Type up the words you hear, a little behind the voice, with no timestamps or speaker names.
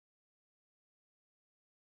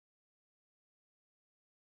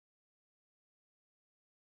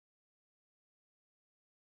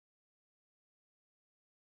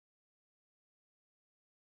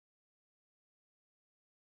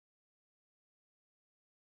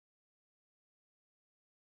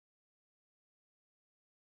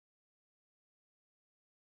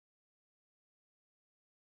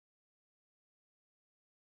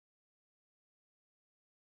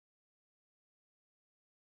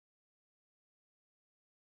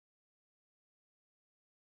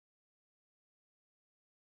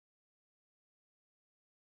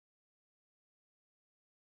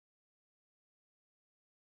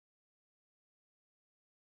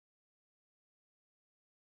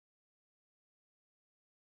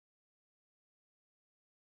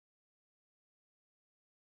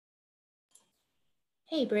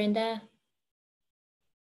Hey, Brenda.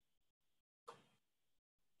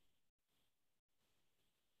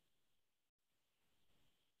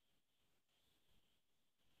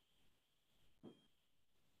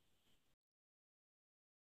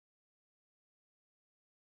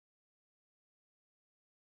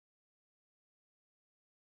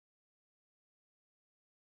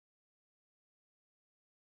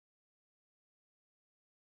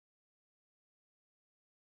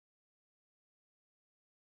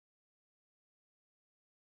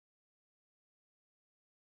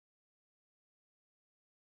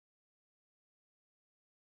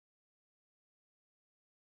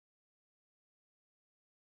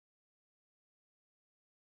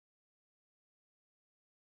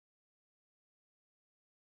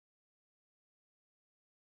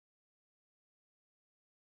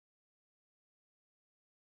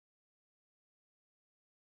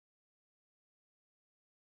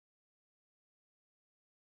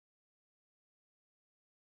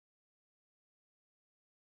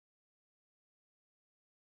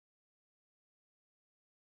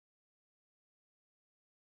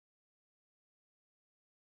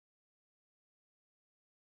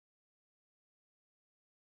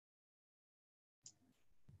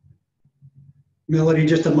 Melody,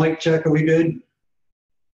 just a mic check. Are we good?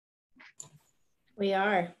 We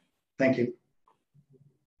are. Thank you.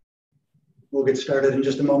 We'll get started in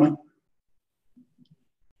just a moment.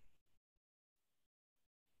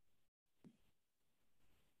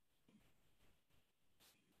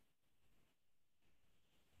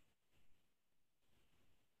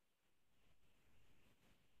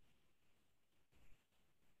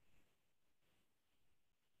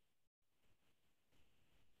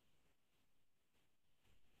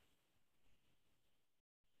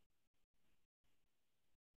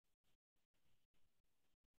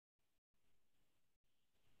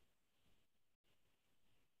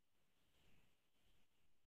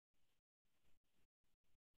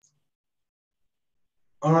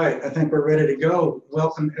 All right, I think we're ready to go.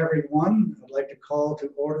 Welcome, everyone. I'd like to call to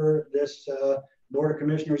order this Board of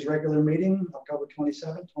Commissioners regular meeting, October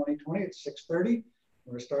 27, 2020 at 6:30.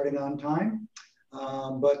 We're starting on time.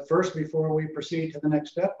 But first, before we proceed to the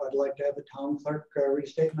next step, I'd like to have the town clerk read a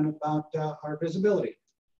statement about our visibility.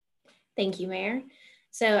 Thank you, Mayor.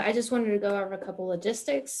 So I just wanted to go over a couple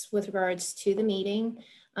logistics with regards to the meeting,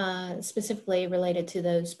 specifically related to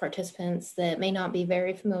those participants that may not be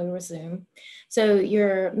very familiar with Zoom. So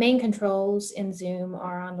your main controls in Zoom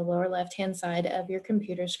are on the lower left-hand side of your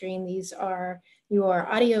computer screen. These are your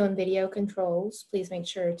audio and video controls. Please make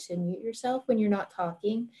sure to mute yourself when you're not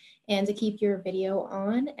talking and to keep your video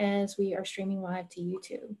on as we are streaming live to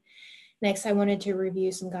YouTube. Next, I wanted to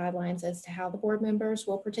review some guidelines as to how the board members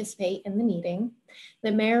will participate in the meeting.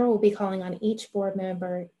 The mayor will be calling on each board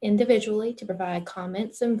member individually to provide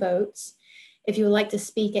comments and votes. If you would like to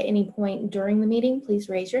speak at any point during the meeting, please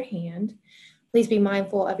raise your hand. Please be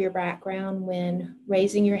mindful of your background when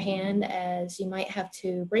raising your hand, as you might have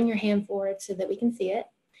to bring your hand forward so that we can see it.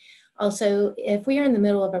 Also, if we are in the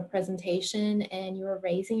middle of a presentation and you are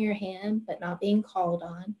raising your hand but not being called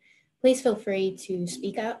on, please feel free to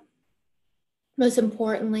speak up. Most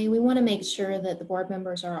importantly, we want to make sure that the board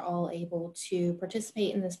members are all able to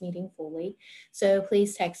participate in this meeting fully. So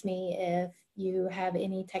please text me if you have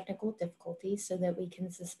any technical difficulties so that we can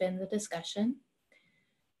suspend the discussion.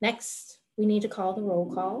 Next, we need to call the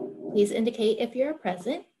roll call. Please indicate if you're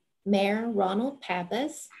present. Mayor Ronald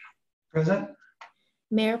Pappas. Present.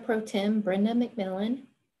 Mayor Pro Tem Brenda McMillan.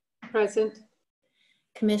 Present.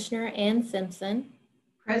 Commissioner Ann Simpson.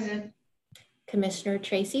 Present. Commissioner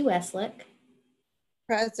Tracy Westlick.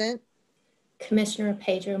 Present. Commissioner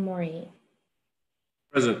Pedro Maureen.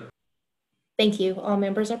 Present. Thank you. All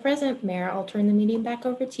members are present. Mayor, I'll turn the meeting back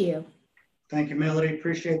over to you. Thank you, Melody.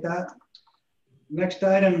 Appreciate that. Next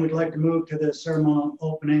item, we'd like to move to the ceremonial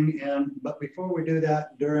opening, but before we do that,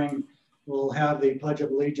 we'll have the Pledge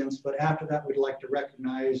of Allegiance, but after that, we'd like to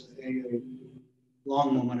recognize a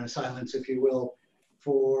long moment of silence, if you will,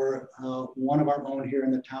 for one of our own here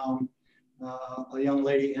in the town. A young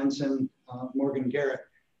lady, Ensign Morgan Garrett,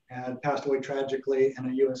 had passed away tragically in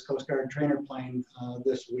a U.S. Coast Guard trainer plane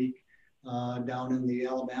this week down in the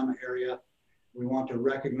Alabama area. We want to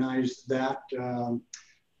recognize that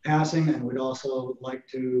passing, and we'd also like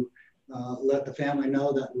to let the family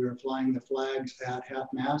know that we're flying the flags at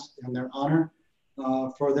half-mast in their honor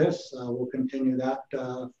for this. We'll continue that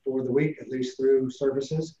for the week, at least through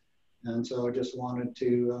services. And so I just wanted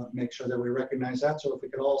to make sure that we recognize that. So if we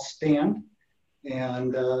could all stand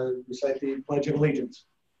and recite the Pledge of Allegiance.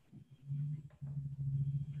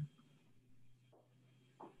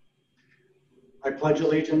 I pledge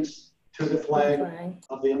allegiance to the flag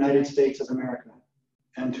of the United States of America,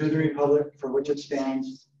 and to the republic for which it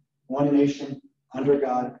stands, one nation, under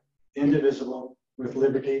God, indivisible, with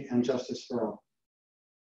liberty and justice for all.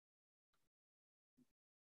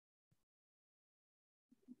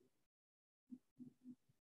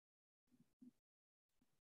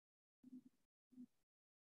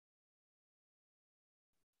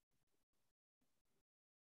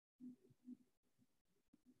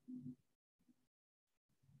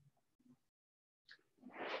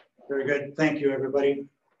 Very good. Thank you, everybody.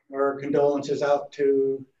 Our condolences out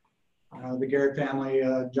to the Garrett family,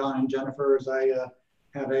 John and Jennifer. As I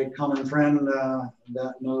have a common friend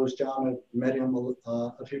that knows John. I've met him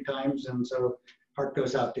a few times, and so heart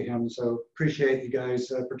goes out to him. So appreciate you guys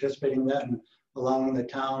participating in that and allowing the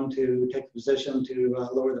town to take the position to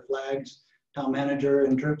lower the flags. Town manager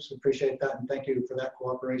and troops, appreciate that, and thank you for that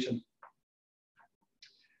cooperation.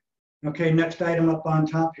 Okay, next item up on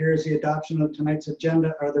top here is the adoption of tonight's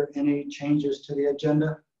agenda. Are there any changes to the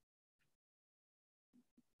agenda?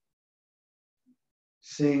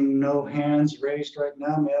 Seeing no hands raised right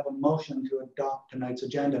now, may I have a motion to adopt tonight's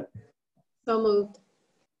agenda? So moved.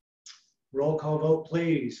 Roll call vote,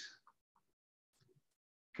 please.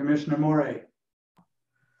 Commissioner Morey.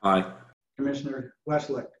 Aye. Commissioner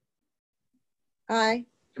Westlick. Aye.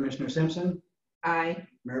 Commissioner Simpson. Aye.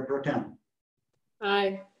 Mayor Pro Tem.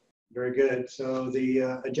 Aye. Very good. So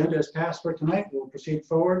the agenda is passed for tonight. We'll proceed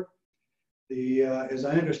forward. As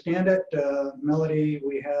I understand it, Melody,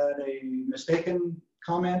 we had a mistaken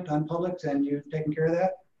comment on Publix, and you've taken care of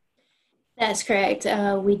that? That's correct.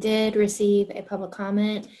 We did receive a public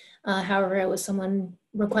comment. However, it was someone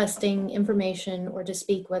requesting information or to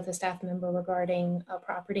speak with a staff member regarding a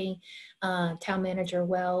property. Town Manager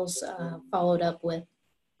Wells followed up with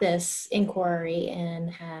this inquiry and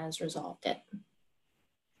has resolved it.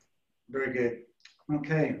 Very good.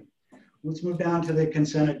 Okay, let's move down to the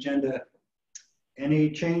consent agenda.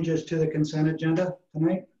 Any changes to the consent agenda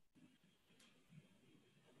tonight?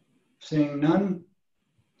 Seeing none,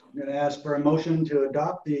 I'm going to ask for a motion to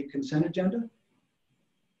adopt the consent agenda.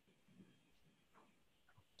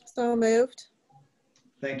 So moved.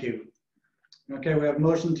 Thank you. Okay, we have a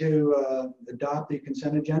motion to adopt the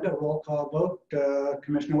consent agenda. Roll call vote.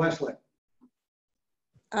 Commissioner Westlick.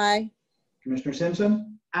 Aye. Commissioner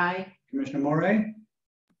Simpson. Aye. Commissioner Morey.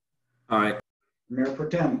 Aye. Mayor Pro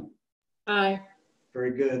Tem. Aye.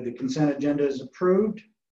 Very good. The consent agenda is approved.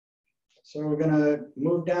 So we're going to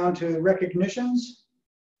move down to recognitions.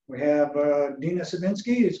 We have Dina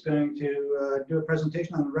Sabinsky is going to do a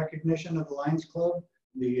presentation on the recognition of the Lions Club,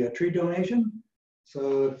 the tree donation.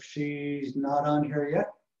 So if she's not on here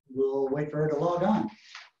yet, we'll wait for her to log on.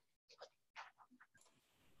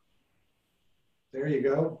 There you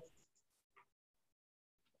go.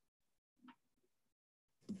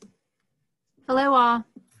 Hello all.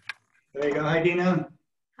 There you go. Hi, Dina.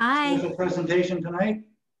 Hi. Special presentation tonight.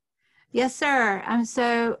 Yes, sir.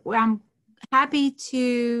 I'm happy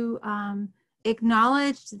to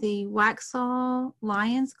acknowledge the Waxhaw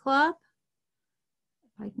Lions Club.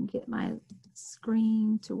 If I can get my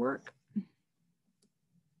screen to work.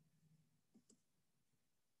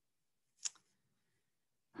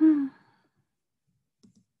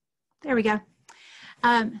 There we go.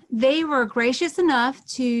 They were gracious enough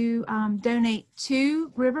to donate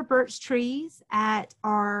 2 river birch trees at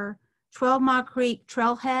our 12 Mile Creek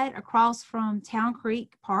trailhead across from Town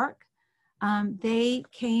Creek Park. They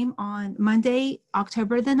came on Monday,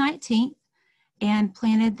 October the 19th, and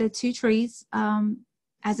planted the 2 trees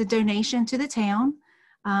as a donation to the town.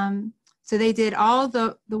 So they did all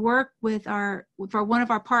the work with for one of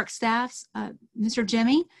our park staffs, Mr.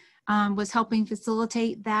 Jimmy, was helping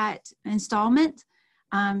facilitate that installment.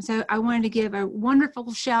 So I wanted to give a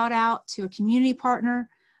wonderful shout out to a community partner,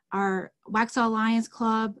 our Waxhaw Lions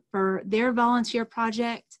Club, for their volunteer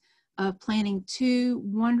project of planting 2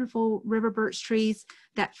 wonderful river birch trees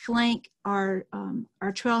that flank our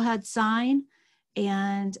trailhead sign,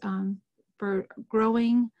 and for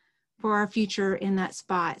growing for our future in that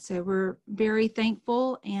spot. So we're very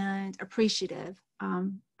thankful and appreciative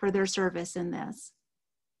for their service in this.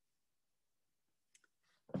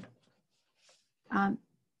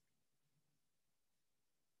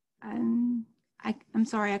 I'm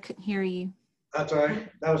sorry, I couldn't hear you. That's all right.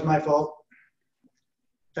 That was my fault.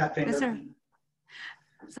 Fat finger. Yes, sir.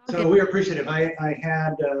 So we're appreciative. I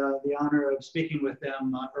had the honor of speaking with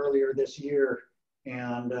them earlier this year,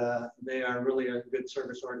 and they are really a good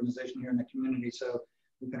service organization here in the community. So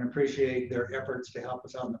we can appreciate their efforts to help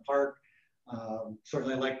us out in the park.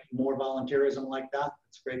 Certainly like more volunteerism like that.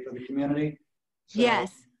 It's great for the community. So,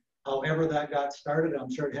 yes. however that got started.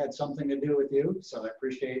 I'm sure it had something to do with you, so I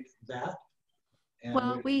appreciate that. And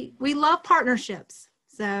Well, we love partnerships.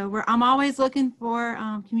 So I'm always looking for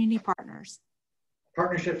community partners.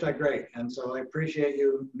 partnerships are great, and so I appreciate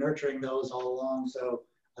you nurturing those all along. So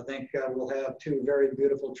I think we'll have two very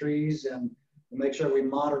beautiful trees, and we'll make sure we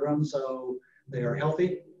monitor them so they are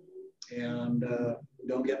healthy and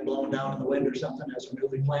don't get blown down in the wind or something as they're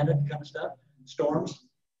newly planted kind of stuff, storms.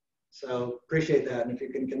 So appreciate that, and if you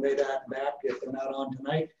can convey that back, if they're not on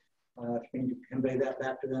tonight, if you can convey that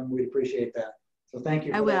back to them, we'd appreciate that. So thank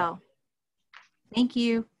you. I will. Thank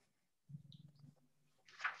you.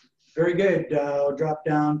 Very good. I'll drop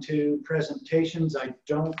down to presentations. I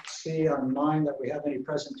don't see on mine that we have any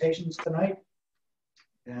presentations tonight.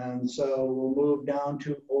 And so we'll move down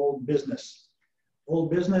to old business. Old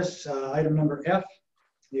business, item number F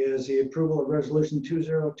is the approval of resolution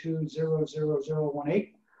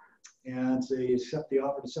 202-00018. And to accept the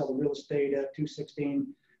offer to sell the real estate at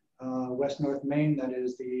 216 West North Main. That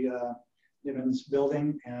is the Nivens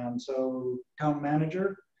building. And so town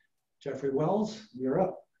manager, Jeffrey Wells, you're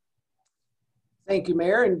up. Thank you,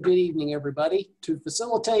 Mayor, and good evening, everybody. To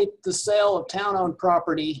facilitate the sale of town-owned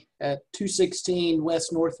property at 216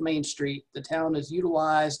 West North Main Street, the town has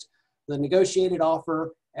utilized the negotiated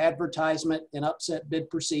offer, advertisement, and upset bid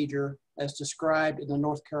procedure as described in the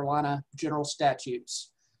North Carolina General Statutes.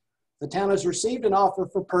 The town has received an offer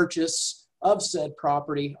for purchase of said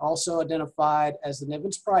property, also identified as the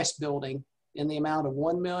Nivens Price Building, in the amount of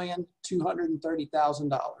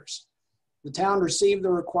 $1,230,000. The town received the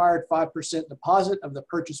required 5% deposit of the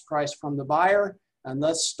purchase price from the buyer and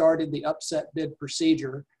thus started the upset bid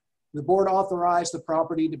procedure. The board authorized the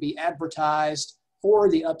property to be advertised for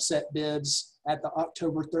the upset bids at the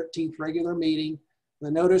October 13th regular meeting.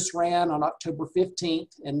 The notice ran on October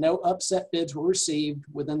 15th and no upset bids were received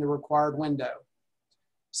within the required window.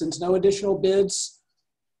 Since no additional bids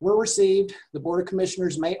were received, the Board of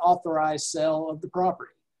Commissioners may authorize sale of the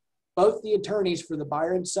property. Both the attorneys for the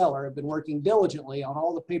buyer and seller have been working diligently on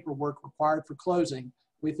all the paperwork required for closing.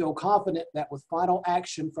 We feel confident that with final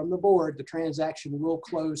action from the board, the transaction will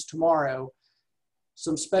close tomorrow.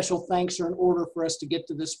 Some special thanks are in order for us to get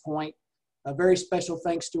to this point. A very special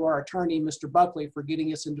thanks to our attorney, Mr. Buckley, for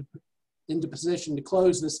getting us into position to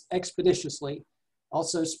close this expeditiously.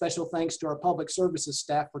 Also, special thanks to our public services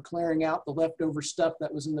staff for clearing out the leftover stuff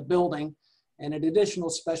that was in the building. And an additional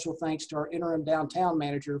special thanks to our interim downtown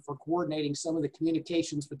manager for coordinating some of the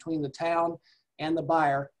communications between the town and the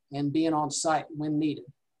buyer and being on site when needed.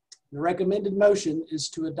 The recommended motion is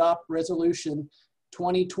to adopt resolution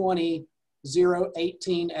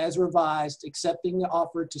 2020-018 as revised, accepting the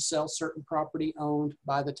offer to sell certain property owned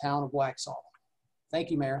by the town of Waxhaw.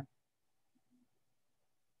 Thank you, Mayor.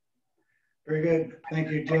 Very good.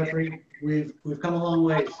 Thank you, Jeffrey. We've come a long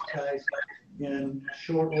ways, guys. In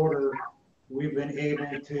short order, we've been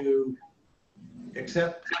able to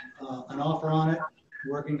accept an offer on it,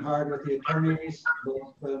 working hard with the attorneys,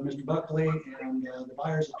 both Mr. Buckley and the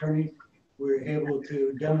buyer's attorney. We're able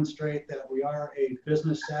to demonstrate that we are a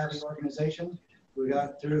business savvy organization. We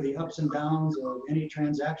got through the ups and downs of any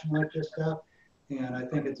transaction like this stuff. And I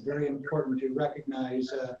think it's very important to recognize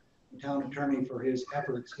the town attorney for his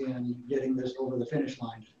efforts in getting this over the finish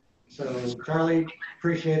line. So Charlie,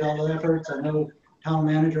 appreciate all the efforts. I know town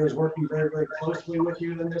manager is working very, very closely with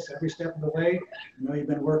you in this every step of the way. I know you've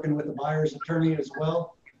been working with the buyer's attorney as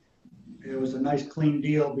well. It was a nice clean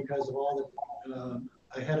deal because of all the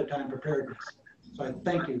ahead of time preparedness. So I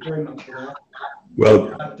thank you very much for that.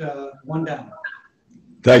 Well, one down.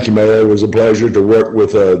 thank you, Mayor. It was a pleasure to work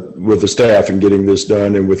with the staff in getting this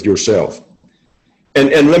done and with yourself. And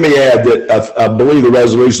let me add that I believe the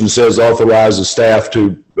resolution says authorize the staff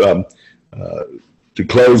to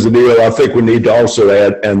close the deal. I think we need to also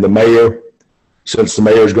add, and the mayor, since the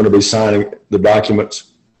mayor is going to be signing the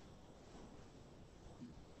documents.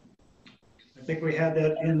 I think we had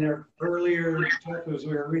that in there earlier, Chuck, as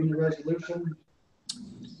we were reading the resolution.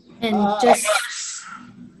 And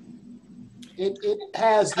It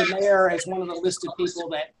has the mayor as one of the listed people,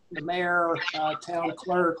 that the mayor, town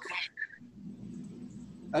clerk,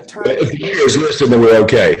 attorney. If the mayor is listed, then we're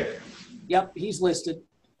okay. Yep, he's listed.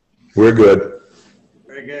 We're good.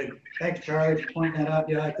 Very good. Thanks, Charlie, for pointing that out.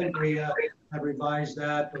 Yeah, I think we have revised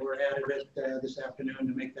that or added it this afternoon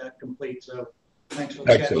to make that complete. So thanks for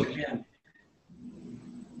the catch again.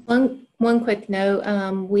 One quick note,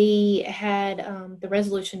 we had the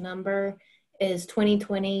resolution number is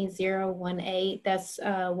 2020-018. That's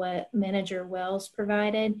what Manager Wells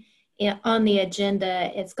provided. On the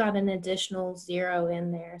agenda, it's got an additional 0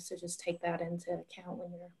 in there. So just take that into account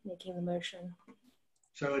when you're making the motion.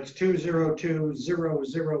 So it's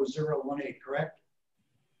 202-00018, correct?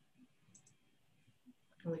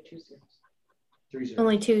 Only 2 zeros. 30.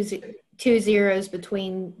 Only two zeros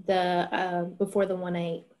between the, before the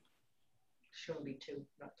 18. Should be 2,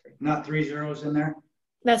 not 3. Not 3 zeros in there?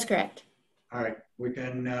 That's correct. All right, we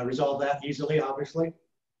can resolve that easily, obviously.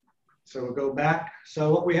 So we'll go back.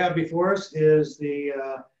 So what we have before us is the,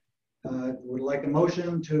 would like a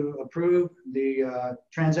motion to approve the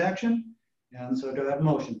transaction. And so do I have a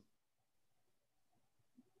motion?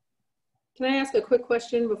 Can I ask a quick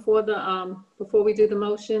question before the before we do the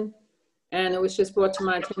motion? And it was just brought to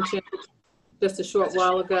my attention just a short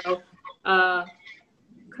while ago.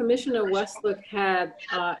 Commissioner Westlook had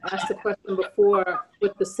asked a question before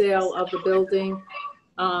with the sale of the building,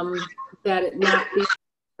 that it not be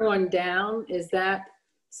torn down. Is that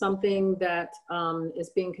something that is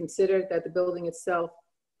being considered, that the building itself,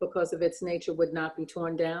 because of its nature, would not be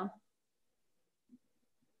torn down?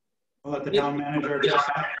 I'll let the town manager address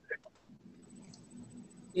that.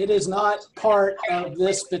 It is not part of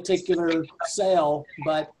this particular sale,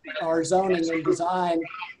 but our zoning and design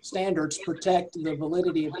standards protect the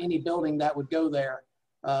validity of any building that would go there.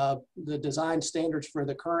 The design standards for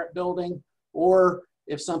the current building, or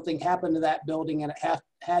if something happened to that building and it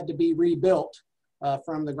had to be rebuilt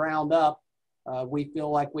from the ground up, we feel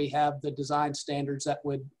like we have the design standards that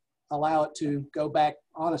would allow it to go back.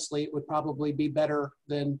 Honestly, it would probably be better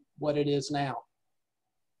than what it is now.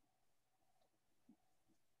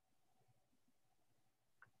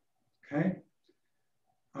 Okay.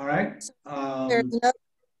 All right. There's no,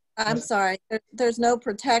 I'm sorry, there's no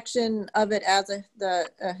protection of it as a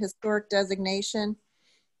historic designation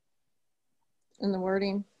in the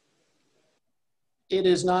wording? It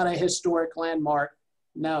is not a historic landmark,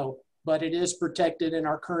 no, but it is protected in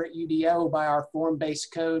our current UDO by our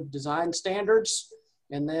form-based code design standards.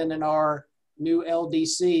 And then in our new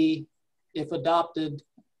LDC, if adopted,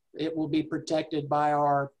 it will be protected by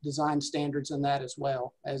our design standards in that as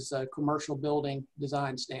well as commercial building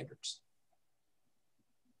design standards.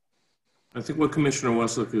 I think what Commissioner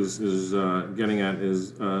Westlook is getting at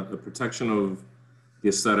is the protection of the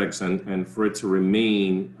aesthetics and for it to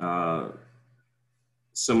remain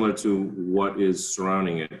similar to what is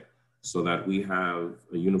surrounding it, so that we have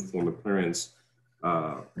a uniform appearance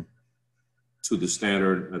to the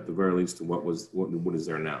standard, at the very least, to what is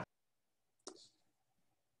there now.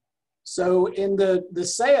 So in the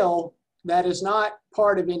sale, that is not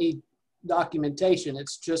part of any documentation.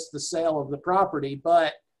 It's just the sale of the property.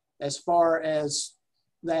 But as far as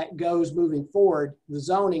that goes moving forward, the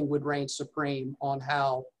zoning would reign supreme on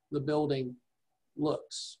how the building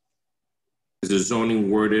looks. Is the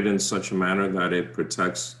zoning worded in such a manner that it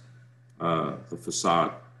protects the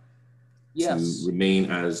facade Yes. to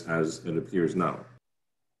remain as it appears now?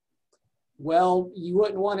 Well, you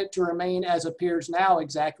wouldn't want it to remain as appears now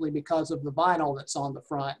exactly because of the vinyl that's on the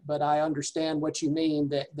front, but I understand what you mean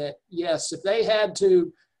that yes, if they had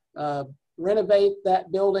to renovate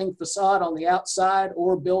that building facade on the outside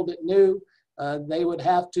or build it new, they would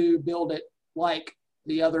have to build it like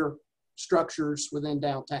the other structures within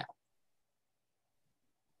downtown.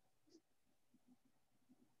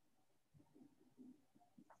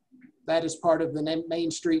 That is part of the Main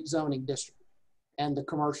Street zoning district and the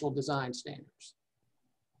commercial design standards.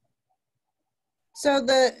 So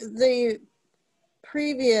the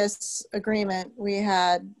previous agreement we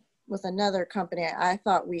had with another company, I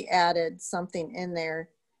thought we added something in there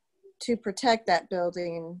to protect that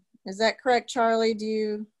building. Is that correct, Charlie? Do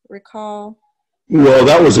you recall? Well,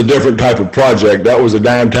 that was a different type of project. That was a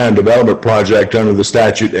downtown development project under the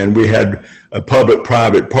statute, and we had a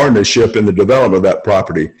public-private partnership in the development of that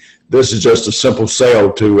property. This is just a simple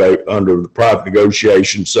sale to under the private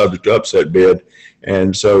negotiation subject to upset bid.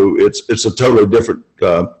 And so it's a totally different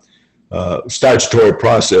statutory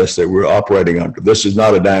process that we're operating under. This is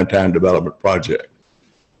not a downtown development project.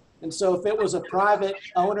 And so if it was a private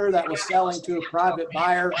owner that was selling to a private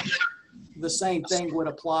buyer, the same thing would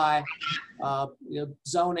apply.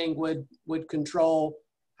 Zoning would control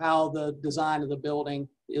how the design of the building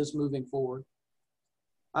is moving forward.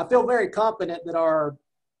 I feel very confident that our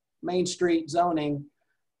Main Street zoning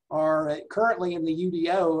are currently in the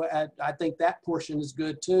UDO. I think that portion is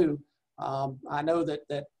good too. I know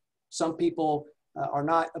that some people are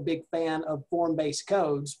not a big fan of form-based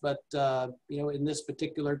codes, but in this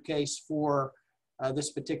particular case for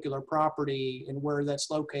this particular property and where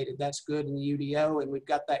that's located, that's good in the UDO, and we've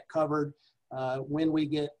got that covered. When we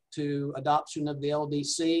get to adoption of the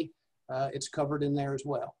LDC, it's covered in there as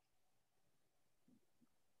well.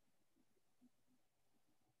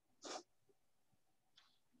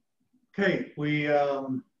 Okay, we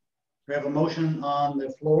have We have a motion on the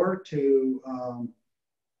floor to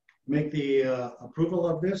make the approval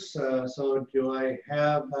of this. So do I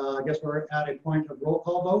have, I guess we're at a point of roll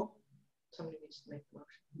call vote. Somebody needs to make the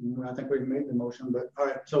motion. I think we've made the motion, but all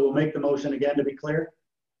right. So we'll make the motion again to be clear.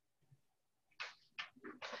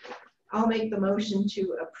 I'll make the motion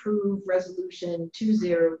to approve resolution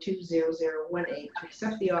 202018 to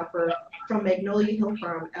accept the offer from Magnolia Hill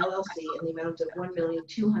Farm LLC in the amount of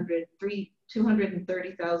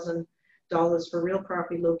 $1,230,000 for real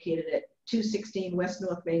property located at 216 West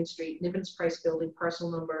North Main Street, Nivens Price Building, parcel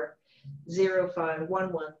number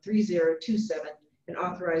 05113027, and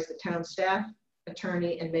authorize the town staff,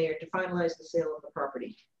 attorney, and mayor to finalize the sale of the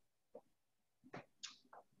property.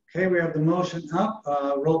 Okay, we have the motion up.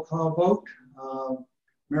 Roll call vote.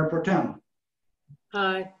 Mayor Pro Tem.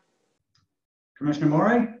 Aye. Commissioner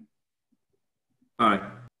Morey. Aye.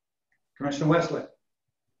 Commissioner Wesley.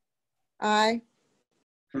 Aye.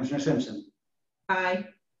 Commissioner Simpson. Aye.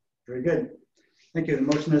 Very good. Thank you. The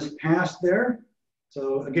motion is passed there.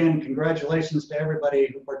 So again, congratulations to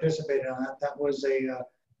everybody who participated on that. That was a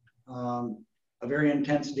very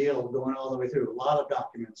intense deal going all the way through. A lot of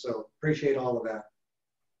documents. So appreciate all of that.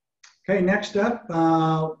 Okay, next up,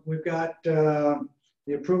 we've got the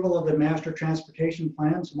approval of the master transportation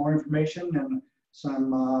plan, some more information and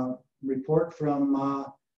some report from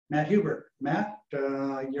Matt Hubert. Matt,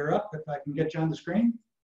 you're up if I can get you on the screen.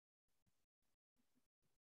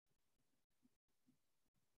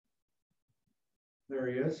 There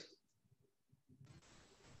he is.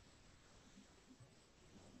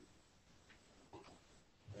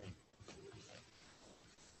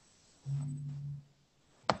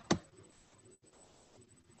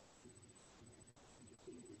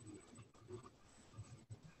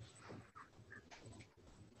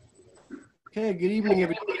 Okay, good evening,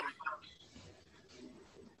 everybody.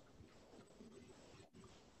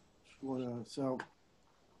 So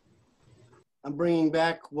I'm bringing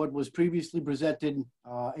back what was previously presented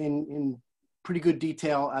in pretty good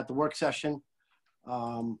detail at the work session.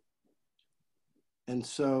 And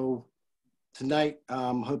so tonight,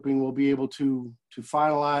 I'm hoping we'll be able to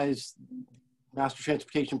finalize master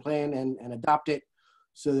transportation plan and adopt it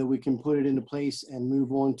so that we can put it into place and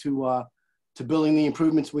move on to building the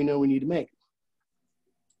improvements we know we need to make.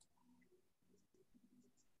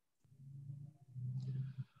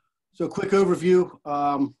 So quick overview,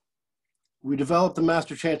 we developed the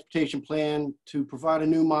master transportation plan to provide a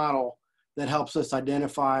new model that helps us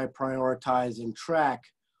identify, prioritize, and track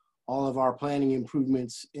all of our planning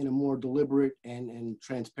improvements in a more deliberate and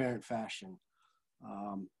transparent fashion.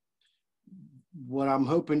 What I'm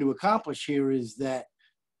hoping to accomplish here is that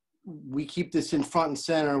we keep this in front and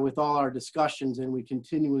center with all our discussions, and we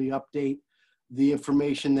continually update the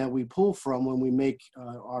information that we pull from when we make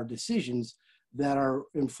our decisions that are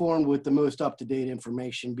informed with the most up-to-date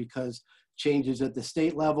information, because changes at the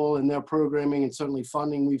state level and their programming and certainly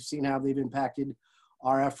funding, we've seen how they've impacted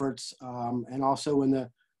our efforts, and also in the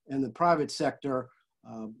private sector,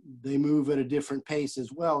 they move at a different pace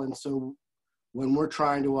as well. And so when we're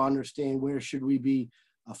trying to understand where should we be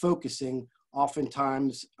focusing,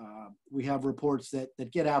 oftentimes we have reports that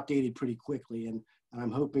get outdated pretty quickly. And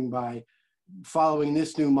I'm hoping by following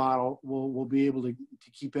this new model, we'll be able to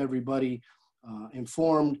keep everybody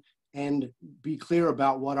informed and be clear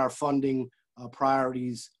about what our funding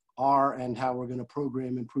priorities are and how we're going to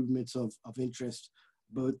program improvements of interest,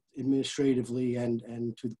 both administratively and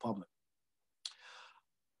to the public.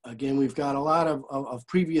 Again, we've got a lot of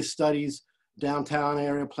previous studies, downtown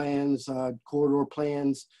area plans, corridor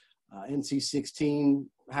plans, NC16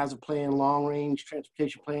 has a plan, long range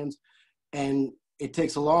transportation plans, and it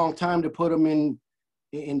takes a long time to put them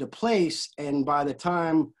into place. And by the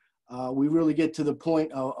time we really get to the point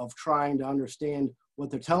of trying to understand what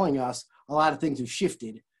they're telling us, a lot of things have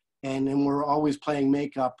shifted, and we're always playing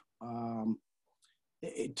makeup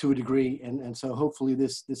to a degree. And so hopefully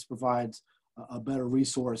this provides a better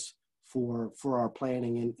resource for our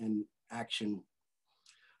planning and action.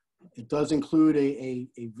 It does include a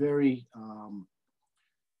very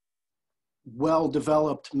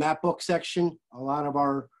well-developed map book section. A lot of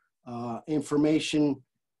our information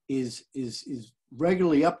is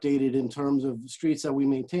regularly updated in terms of streets that we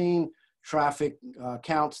maintain, traffic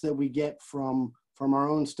counts that we get from our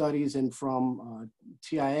own studies and from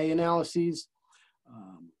TIA analyses.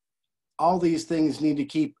 All these things need to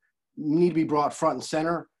be brought front and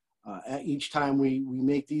center at each time we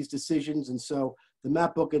make these decisions. And so the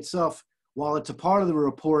map book itself, while it's a part of the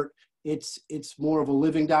report, it's more of a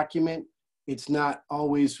living document. It's not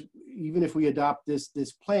always, even if we adopt this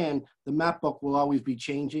plan, the map book will always be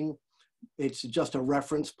changing. It's just a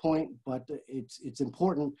reference point, but it's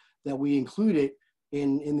important that we include it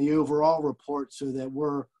in the overall report so that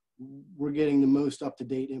we're getting the most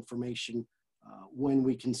up-to-date information when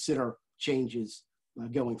we consider changes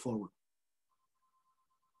going forward.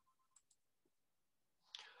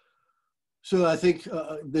 So I think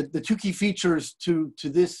the two key features to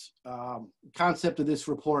this concept of this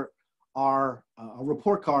report are a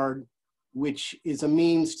report card, which is a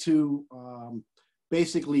means to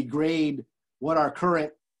basically grade what our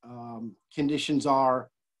current conditions are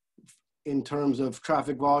in terms of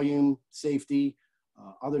traffic volume, safety,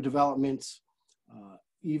 other developments.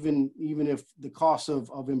 Even if the costs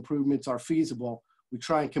of improvements are feasible, we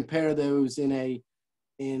try and compare those in a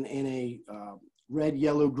red,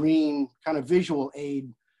 yellow, green kind of visual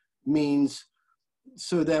aid means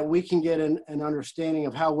so that we can get an understanding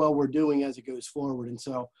of how well we're doing as it goes forward. And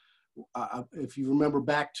so if you remember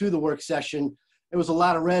back to the work session, there was a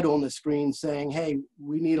lot of red on the screen saying, hey,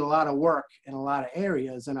 we need a lot of work in a lot of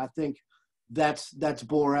areas. And I think that's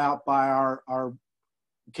bore out by our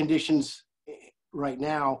conditions right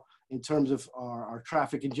now in terms of our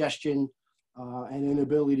traffic congestion and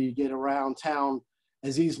inability to get around town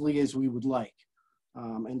as easily as we would like.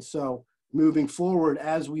 And so moving forward,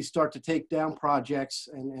 as we start to take down projects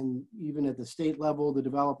and even at the state level, the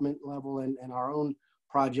development level, and our own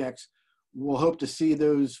projects, we'll hope to see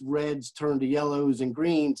those reds turn to yellows and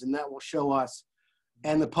greens, and that will show us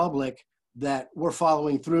and the public that we're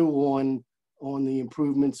following through on the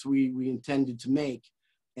improvements we intended to make.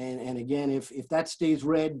 And again, if that stays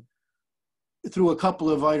red through a couple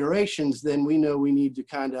of iterations, then we know we need to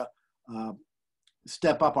kind of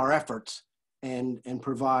step up our efforts and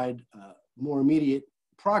provide more immediate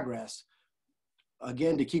progress,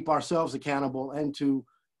 again, to keep ourselves accountable and to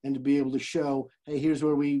be able to show, hey, here's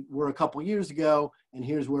where we were a couple years ago, and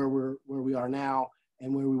here's where we are now,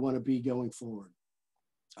 and where we want to be going forward.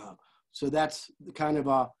 So that's kind of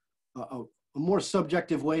a more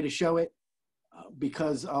subjective way to show it,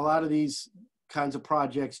 because a lot of these kinds of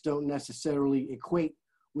projects don't necessarily equate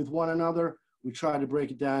with one another. We try to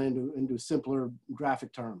break it down into simpler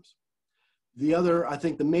graphic terms. The other, I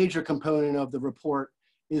think the major component of the report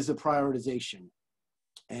is the prioritization.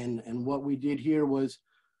 And what we did here was,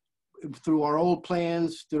 through our old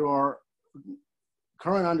plans, through our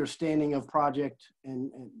current understanding of project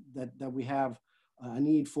and that we have a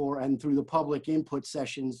need for, and through the public input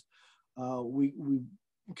sessions, we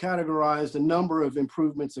categorized a number of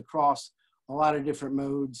improvements across a lot of different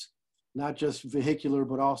modes, not just vehicular,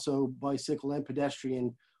 but also bicycle and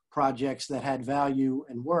pedestrian projects that had value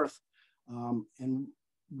and worth. And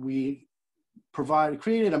we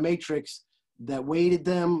created a matrix that weighted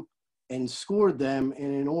them and scored them,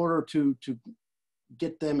 and in order to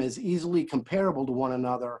get them as easily comparable to one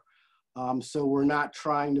another, so we're not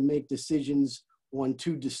trying to make decisions on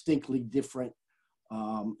two distinctly different,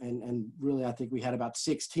 and really I think we had about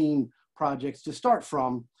 16 projects to start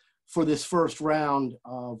from for this first round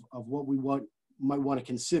of what we might want to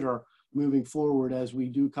consider moving forward as we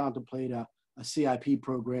do contemplate a CIP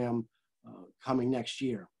program coming next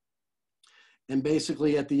year. And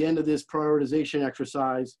basically at the end of this prioritization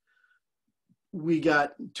exercise, we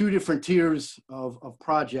got two different tiers of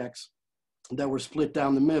projects that were split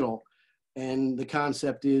down the middle. And the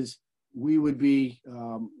concept is we would be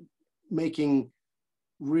making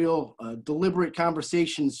real deliberate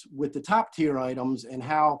conversations with the top tier items and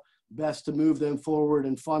how best to move them forward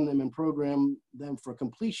and fund them and program them for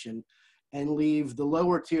completion, and leave the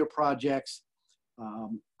lower tier projects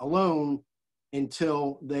alone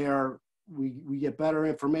until we get better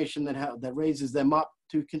information that raises them up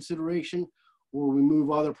to consideration, or we move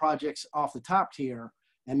other projects off the top tier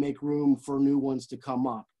and make room for new ones to come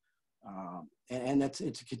up. And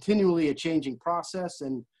it's continually a changing process,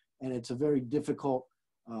 and it's a very difficult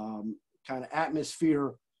kind of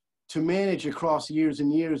atmosphere to manage across years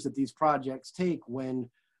and years that these projects take when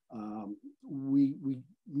we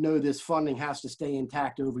know this funding has to stay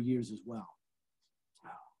intact over years as well.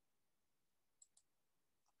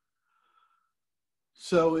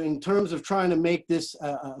 So in terms of trying to make this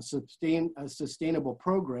a sustainable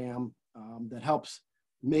program that helps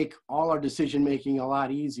make all our decision-making a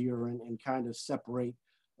lot easier and kind of separate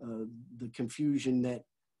the confusion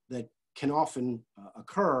that can often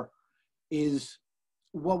occur, is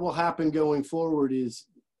what will happen going forward is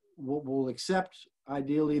we'll accept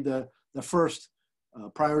ideally the first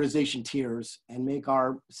prioritization tiers and make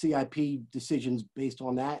our CIP decisions based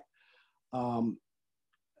on that.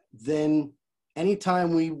 Then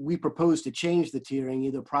anytime we propose to change the tiering,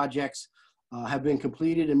 either projects have been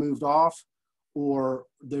completed and moved off, or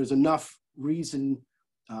there's enough reason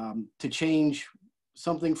to change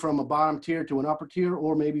something from a bottom tier to an upper tier,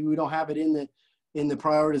 or maybe we don't have it in in the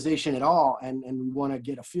prioritization at all, and we want to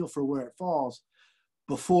get a feel for where it falls,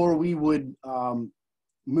 before we would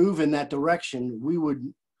move in that direction, we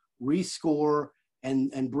would rescore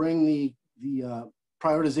and bring the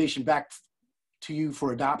prioritization back to you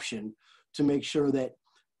for adoption to make sure that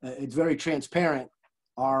it's very transparent,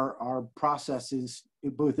 our processes,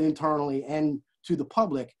 both internally and to the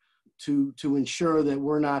public, to ensure that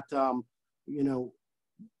we're not, you know,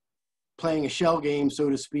 playing a shell game, so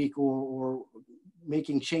to speak, or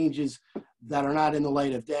making changes that are not in the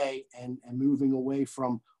light of day and moving away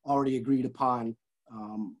from already agreed upon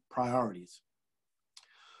priorities.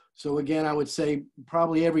 So again, I would say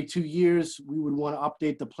probably every 2 years, we would want to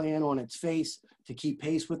update the plan on its face to keep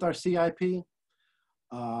pace with our CIP.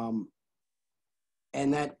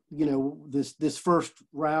 And that, you know, this first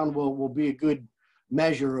round will be a good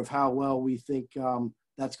measure of how well we think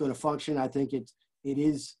that's going to function. I think it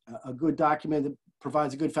is a good document that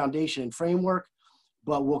provides a good foundation and framework,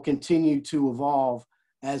 but will continue to evolve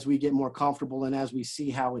as we get more comfortable and as we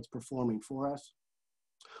see how it's performing for us.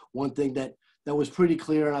 One thing that was pretty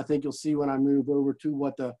clear, and I think you'll see when I move over to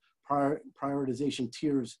what the prioritization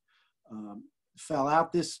tiers fell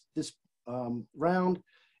out this round,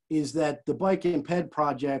 is that the bike and ped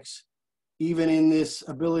projects, even in this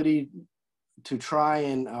ability to try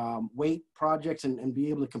and weight projects and be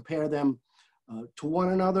able to compare them to one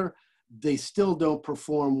another, they still don't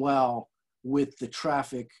perform well with the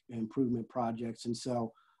traffic improvement projects. And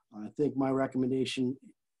so I think my recommendation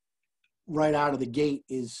right out of the gate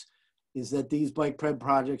is that these bike ped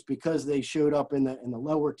projects, because they showed up in the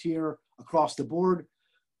lower tier across the board,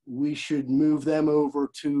 we should move them over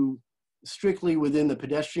to strictly within the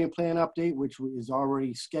pedestrian plan update, which is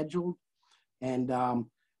already scheduled, and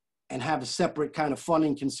have a separate kind of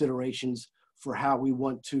funding considerations for how we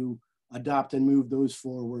want to adopt and move those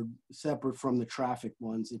forward, separate from the traffic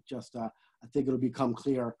ones. It just, I think it'll become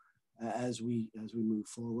clear as we move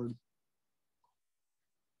forward.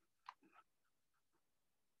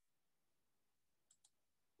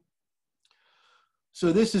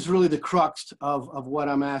 So this is really the crux of what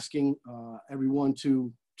I'm asking everyone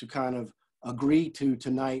to kind of agree to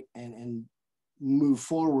tonight and move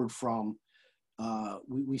forward from.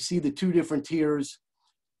 We see the two different tiers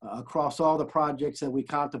across all the projects that we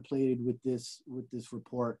contemplated with this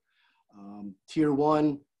report. Tier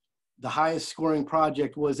 1, the highest scoring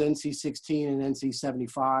project was NC 16 and NC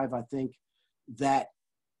 75. I think that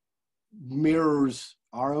mirrors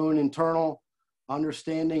our own internal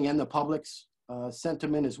understanding and the public's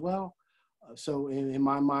sentiment as well. So in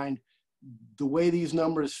my mind, the way these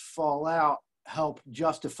numbers fall out help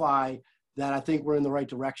justify that I think we're in the right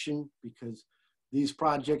direction, because these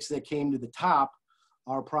projects that came to the top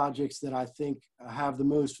are projects that I think have the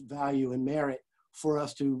most value and merit for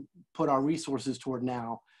us to put our resources toward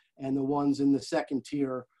now. And the ones in the second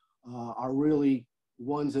tier are really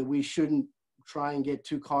ones that we shouldn't try and get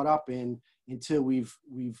too caught up in until we've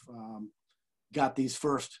got these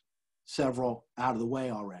first several out of the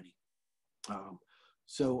way already.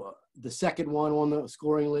 So the second one on the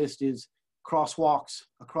scoring list is crosswalks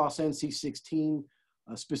across NC 16,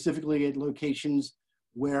 specifically at locations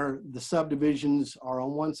where the subdivisions are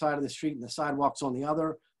on one side of the street and the sidewalks on the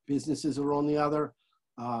other, businesses are on the other.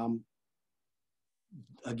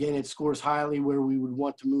 Again, it scores highly where we would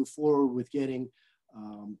want to move forward with getting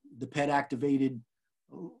the PED activated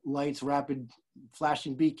lights, rapid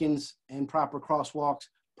flashing beacons, and proper crosswalks,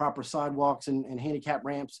 proper sidewalks and handicap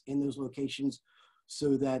ramps in those locations,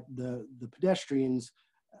 so that the pedestrians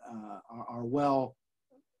are well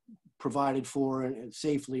provided for and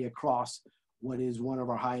safely across what is one of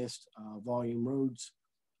our highest volume roads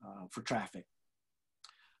for traffic.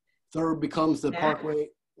 Third becomes the Parkway.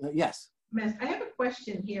 Yes. Miss, I have a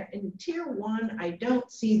question here. In tier 1, I don't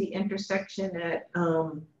see the intersection at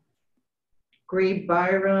Grade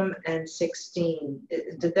Byram and 16.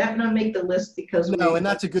 Did that not make the list because no? And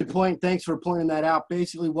that's a good point. Thanks for pointing that out.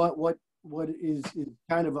 Basically, what is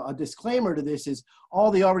kind of a disclaimer to this is all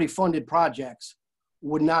the already funded projects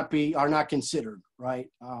are not considered, right?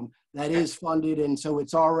 That is funded, and so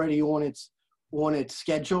it's already on its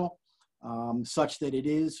schedule, such that it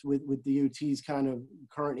is with DOT's kind of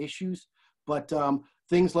current issues. But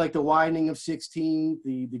things like the widening of 16,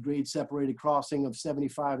 the grade separated crossing of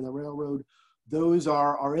 75 and the railroad, those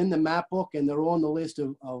are in the map book, and they're on the list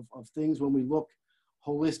of things when we look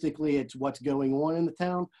holistically at what's going on in the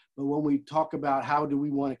town. But when we talk about how do we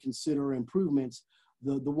want to consider improvements,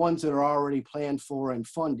 the ones that are already planned for and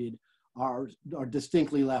funded are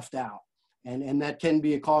distinctly left out. And that can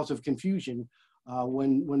be a cause of confusion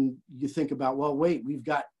when you think about, well, wait, we've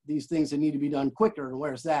got these things that need to be done quicker, and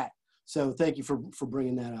where's that? So thank you for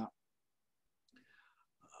bringing that up.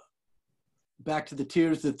 back to the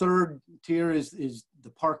tiers. The third tier is the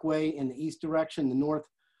Parkway in the east direction, the north,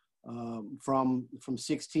 from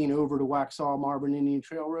 16 over to Waxhaw, Marvin Indian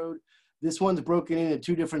Trail Road. This one's broken into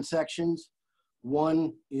two different sections.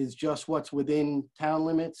 One is just what's within town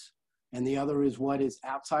limits, and the other is what is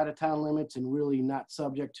outside of town limits and really not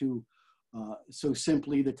subject to so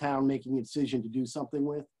simply the town making a decision to do something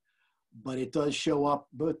with. But it does show up,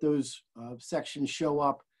 both those sections show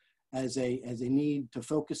up as a need to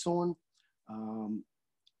focus on.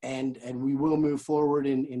 And we will move forward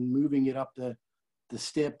in moving it up the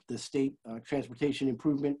STIP, the State Transportation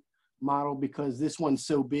Improvement Model, because this one's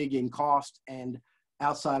so big in cost and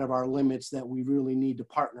outside of our limits that we really need to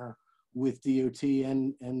partner with DOT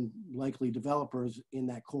and likely developers in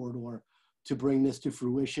that corridor to bring this to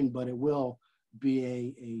fruition. But it will be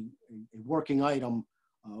a working item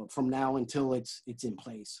from now until it's in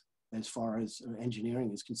place as far as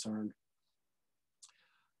engineering is concerned.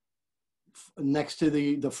 Next to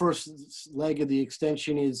the first leg of the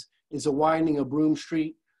extension is a widening of Broome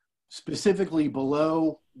Street, specifically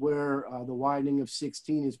below where the widening of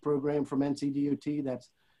 16 is programmed from NCDOT.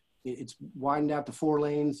 It's widened out to 4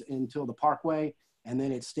 lanes until the Parkway, and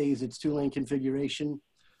then it stays its 2-lane configuration.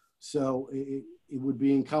 So it would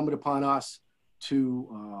be incumbent upon us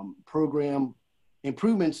to program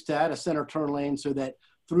improvements to add a center turn lane so that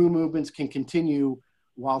through movements can continue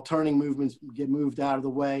while turning movements get moved out of the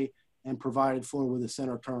way and provided for with a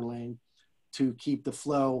center turn lane to keep the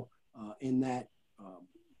flow in that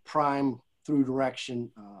prime through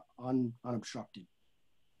direction unobstructed.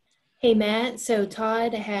 Hey, Matt, so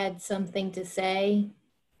Todd had something to say.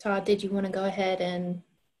 Todd, did you want to go ahead and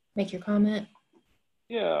make your comment?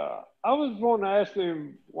 Yeah, I was going to ask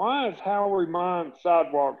him, why is Howard Mine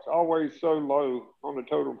sidewalks always so low on the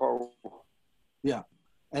totem pole? Yeah,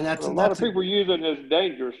 and that's a lot of people using it as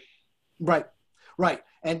dangerous. Right, right,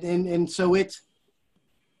 and so it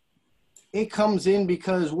comes in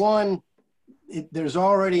because one, there's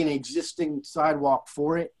already an existing sidewalk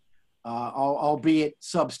for it, albeit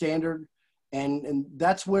substandard, and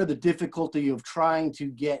that's where the difficulty of trying to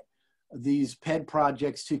get these PED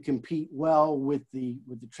projects to compete well with the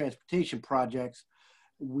transportation projects.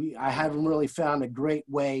 I haven't really found a great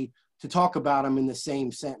way to talk about them in the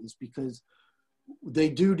same sentence because they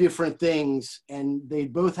do different things and they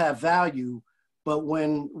both have value. But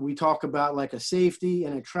when we talk about like a safety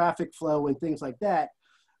and a traffic flow and things like that,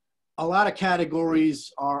 a lot of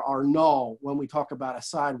categories are null when we talk about a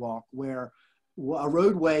sidewalk, where a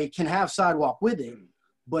roadway can have sidewalk with it,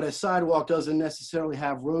 but a sidewalk doesn't necessarily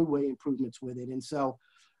have roadway improvements with it. And so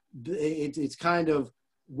it's kind of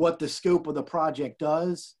what the scope of the project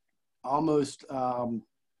does almost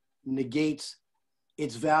negates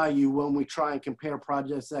its value when we try and compare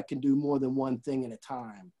projects that can do more than one thing at a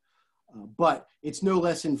time. But it's no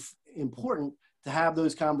less important to have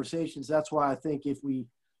those conversations. That's why I think if we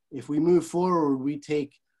move forward, we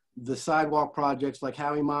take the sidewalk projects like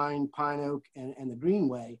Howie Mine, Pine Oak, and the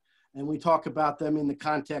Greenway, and we talk about them in the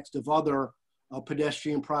context of other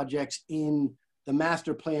pedestrian projects in the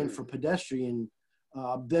master plan for pedestrian,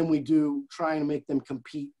 then we do trying to make them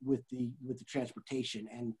compete with the transportation.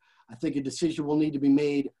 And I think a decision will need to be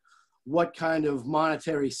made what kind of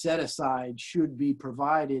monetary set aside should be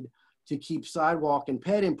provided to keep sidewalk and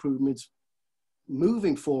PED improvements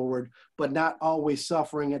moving forward, but not always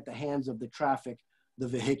suffering at the hands of the traffic, the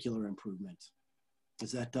vehicular improvements.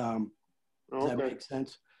 Does that make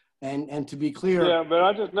sense? And to be clear, yeah, but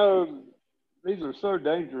I just know these are so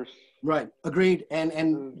dangerous. Right, agreed.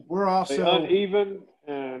 And we're also uneven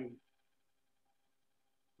and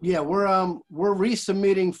yeah, we're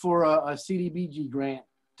resubmitting for a CDBG grant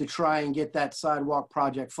to try and get that sidewalk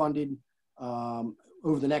project funded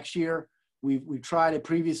over the next year. We've tried it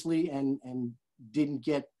previously and didn't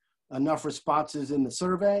get enough responses in the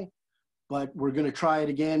survey, but we're going to try it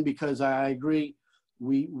again because I agree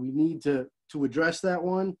we need to address that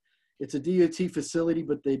one. It's a DOT facility,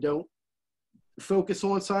 but they don't focus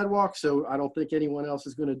on sidewalks, so I don't think anyone else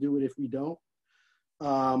is going to do it if we don't.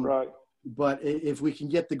 Right. But if we can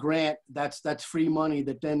get the grant, that's free money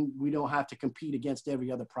that then we don't have to compete against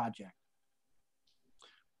every other project.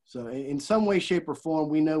 So in some way, shape, or form,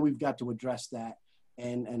 we know we've got to address that.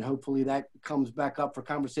 And hopefully that comes back up for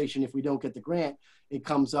conversation. If we don't get the grant, it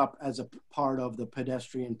comes up as a part of the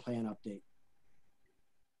pedestrian plan update.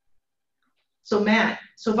 So Matt,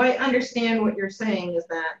 so if I understand what you're saying is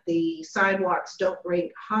that the sidewalks don't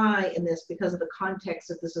rate high in this because of the context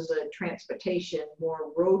that this is a transportation,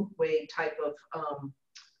 more roadway type of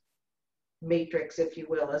matrix, if you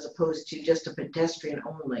will, as opposed to just a pedestrian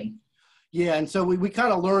only. Yeah, and so we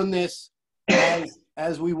kind of learned this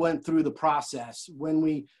as we went through the process,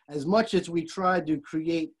 as much as we tried to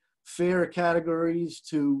create fair categories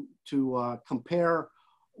to compare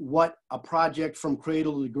what a project from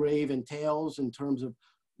cradle to grave entails in terms of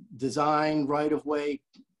design, right-of-way,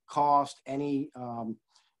 cost, any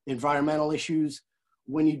environmental issues.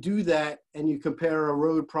 When you do that and you compare a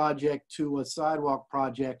road project to a sidewalk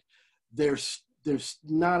project, there's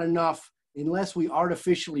not enough, unless we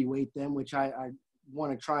artificially weight them, which I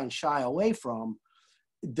want to try and shy away from.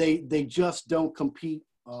 They just don't compete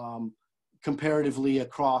comparatively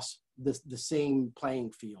across the same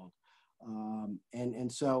playing field.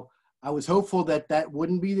 And so I was hopeful that that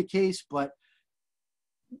wouldn't be the case, but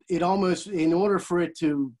it almost, in order for it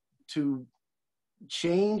to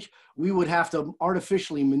change, we would have to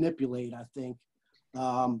artificially manipulate, I think,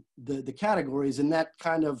 the categories, and that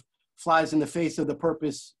kind of flies in the face of the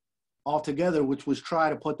purpose altogether, which was try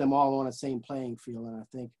to put them all on the same playing field. And I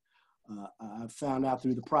think I found out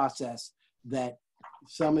through the process that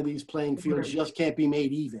some of these playing fields just can't be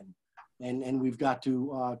made even. And we've got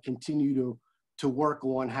to continue to work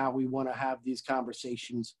on how we want to have these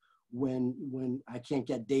conversations when I can't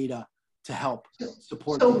get data to help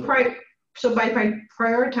support. So by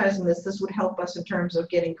prioritizing this would help us in terms of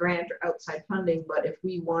getting grant or outside funding. But if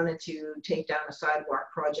we wanted to take down a sidewalk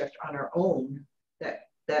project on our own,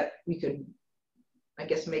 that we could, I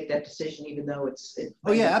guess, make that decision, even though it's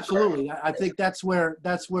oh yeah, absolutely. I think that's where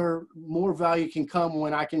more value can come,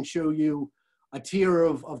 when I can show you a tier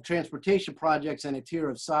of transportation projects and a tier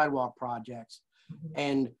of sidewalk projects. Mm-hmm.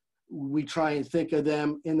 And we try and think of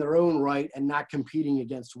them in their own right and not competing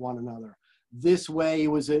against one another. This way, it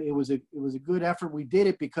was a good effort. We did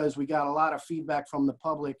it because we got a lot of feedback from the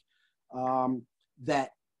public that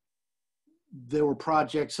there were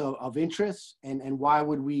projects of interest, and why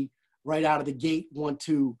would we right out of the gate want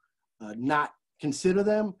to not consider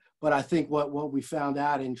them? But I think what we found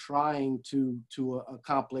out in trying to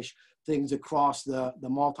accomplish things across the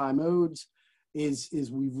multi-modes is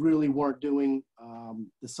we really weren't doing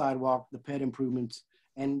the sidewalk, the ped improvements,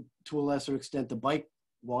 and to a lesser extent the bike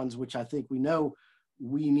ones, which I think we know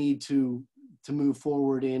we need to move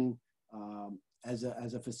forward in as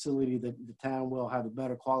a facility that the town will have a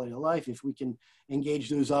better quality of life if we can engage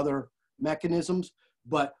those other mechanisms.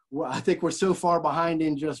 But I think we're so far behind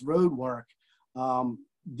in just road work.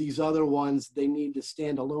 These other ones, they need to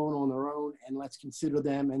stand alone on their own, and let's consider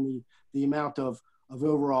them and the amount of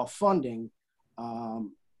overall funding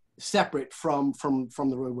separate from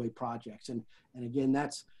the roadway projects. And again,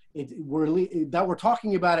 that's it. We're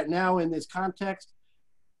talking about it now in this context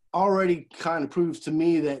already kind of proves to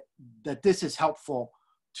me that this is helpful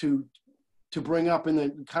to bring up in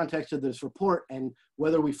the context of this report. And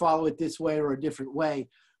whether we follow it this way or a different way,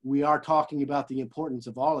 we are talking about the importance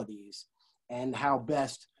of all of these and how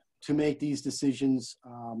best to make these decisions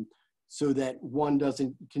so that one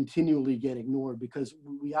doesn't continually get ignored, because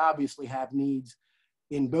we obviously have needs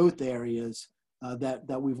in both areas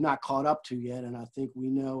that we've not caught up to yet. And I think we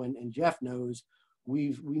know, and Jeff knows,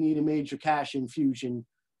 we need a major cash infusion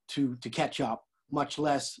to catch up, much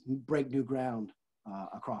less break new ground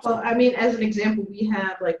across. Well, I mean, as an example, we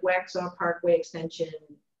have like Waxhaw Parkway Extension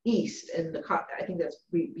East, and I think that's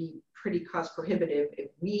be pretty cost prohibitive if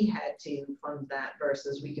we had to fund that,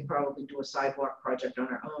 versus we could probably do a sidewalk project on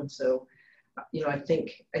our own. So, you know, I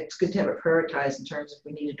think it's good to have it prioritized in terms of if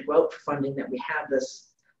we needed to go out for funding, that we have this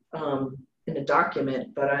in a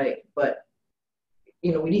document. But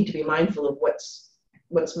you know, we need to be mindful of what's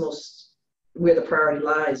most, where the priority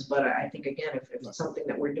lies. But I think, again, if it's something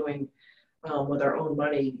that we're doing with our own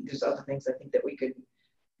money, there's other things I think that we could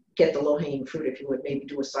get the low-hanging fruit, if you would, maybe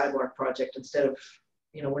do a sidewalk project instead of,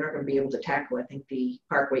 you know, we're not going to be able to tackle, I think, the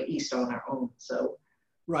Parkway East on our own. So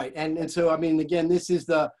right, and so I mean, again, this is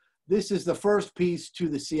the first piece to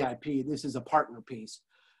the CIP. This is a partner piece.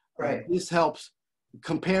 Right. This helps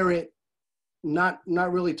compare it, not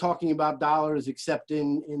really talking about dollars, except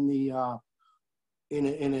in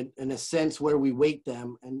a sense where we weight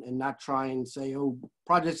them, and not try and say, oh,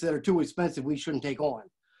 projects that are too expensive we shouldn't take on.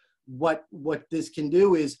 What this can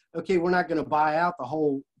do is, okay, we're not going to buy out the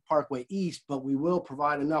whole Parkway East, but we will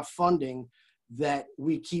provide enough funding that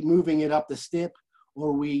we keep moving it up the STIP,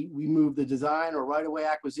 or we move the design or right-of-way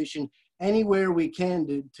acquisition anywhere we can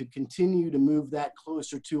to continue to move that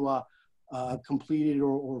closer to a completed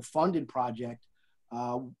or funded project,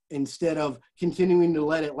 instead of continuing to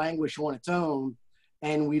let it languish on its own.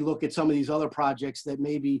 And we look at some of these other projects that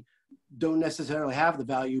maybe don't necessarily have the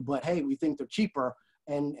value, but hey, we think they're cheaper,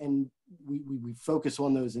 and we focus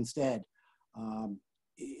on those instead.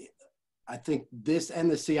 I think this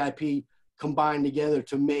and the CIP combine together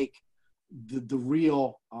to make the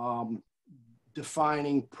real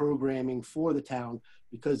defining programming for the town,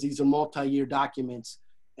 because these are multi-year documents,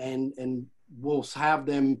 and we'll have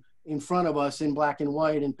them in front of us in black and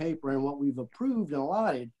white and paper and what we've approved and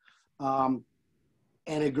allotted, and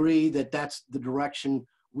agree that that's the direction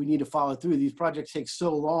we need to follow through. These projects take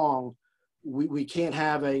so long, we can't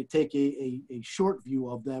have take a short view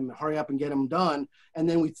of them, hurry up and get them done, and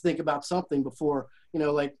then we think about something before,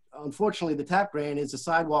 like, unfortunately, the TAP grant is a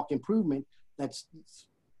sidewalk improvement that's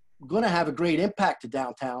going to have a great impact to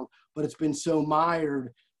downtown, but it's been so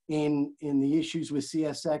mired in the issues with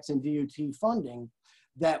CSX and DOT funding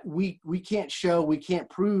that we can't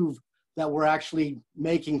prove that we're actually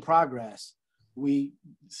making progress. We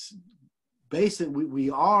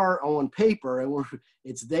are on paper, and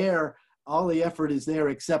it's there. All the effort is there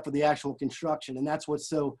except for the actual construction. And that's what's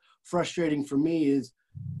so frustrating for me, is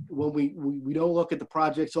when we don't look at the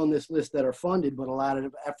projects on this list that are funded, but a lot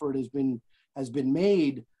of effort has been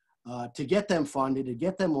made to get them funded, to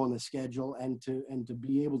get them on the schedule, and to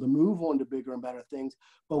be able to move on to bigger and better things.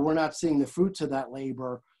 But we're not seeing the fruits of that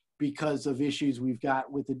labor because of issues we've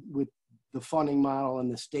got with the funding model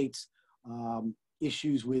and the state's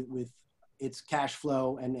issues with its cash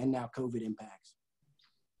flow and now COVID impacts.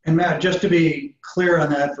 And Matt, just to be clear on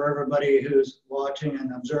that for everybody who's watching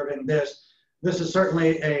and observing this is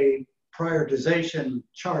certainly a prioritization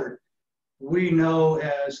chart. We know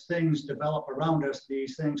as things develop around us,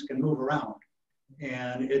 these things can move around.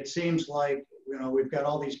 And it seems like, we've got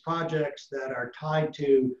all these projects that are tied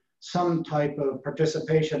to some type of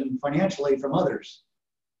participation financially from others.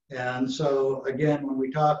 And so again, when we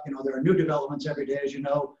talk, there are new developments every day, as you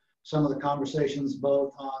know, some of the conversations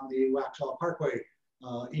both on the Waxhaw Parkway,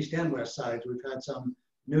 east and west sides. We've had some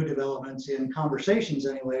new developments in conversations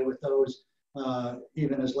anyway with those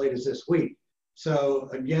even as late as this week. So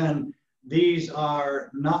again, these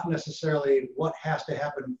are not necessarily what has to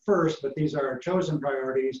happen first, but these are our chosen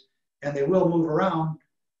priorities, and they will move around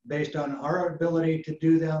based on our ability to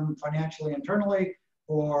do them financially internally,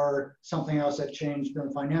 or something else that changed in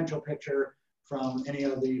the financial picture from any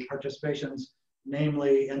of the participations,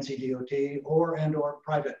 namely NCDOT or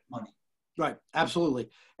private money. Right, absolutely.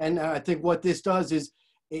 And I think what this does is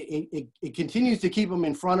it continues to keep them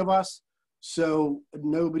in front of us, so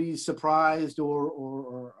nobody's surprised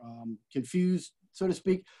or confused, so to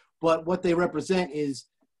speak. But what they represent is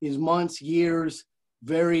months, years,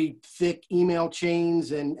 very thick email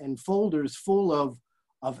chains and folders full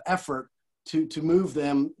of effort to move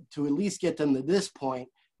them, to at least get them to this point,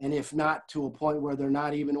 and if not to a point where they're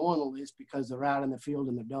not even on the list because they're out in the field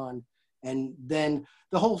and they're done. And then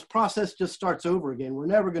the whole process just starts over again. We're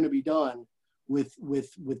never going to be done with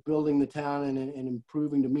building the town and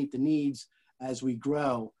improving to meet the needs as we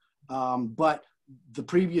grow. But the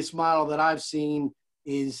previous model that I've seen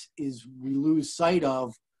is we lose sight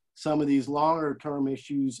of some of these longer term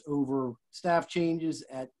issues over staff changes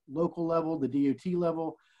at local level, the DOT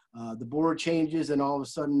level, the board changes, and all of a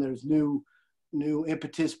sudden there's new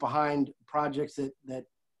impetus behind projects that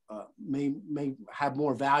may have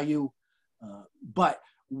more value. But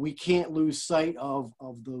we can't lose sight of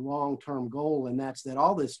the long-term goal, and that's that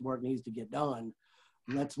all this work needs to get done.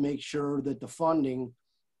 Let's make sure that the funding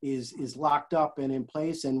is locked up and in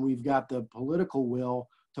place, and we've got the political will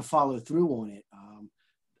to follow through on it.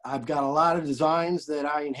 I've got a lot of designs that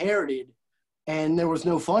I inherited, and there was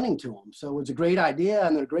no funding to them. So it's a great idea,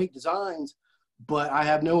 and they're great designs, but I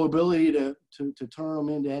have no ability to turn them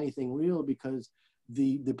into anything real because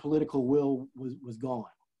the political will was gone.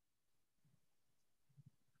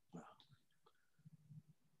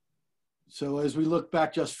 So as we look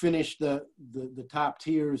back, just finished the top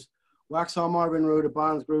tiers, Waxhaw Marvin Road at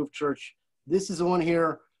Bonds Grove Church. This is on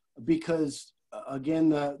here because, again,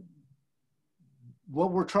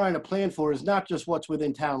 what we're trying to plan for is not just what's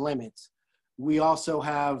within town limits. We also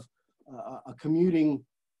have a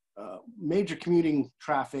major commuting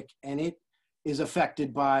traffic, and it is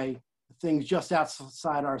affected by things just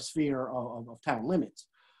outside our sphere of town limits.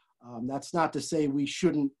 That's not to say we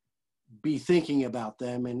shouldn't be thinking about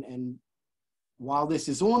them, and while this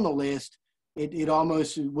is on the list, it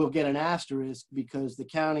almost will get an asterisk because the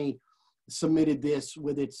county submitted this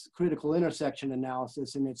with its critical intersection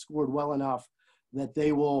analysis, and it scored well enough that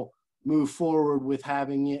they will move forward with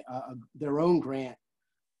having their own grant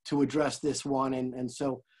to address this one. And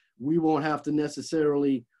so we won't have to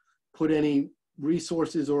necessarily put any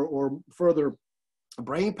resources or further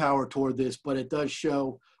brain power toward this, but it does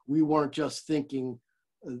show we weren't just thinking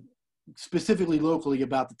specifically locally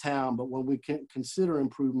about the town, but when we can consider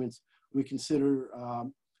improvements, we consider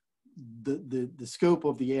the scope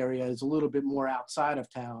of the area is a little bit more outside of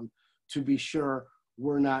town to be sure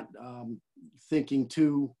we're not thinking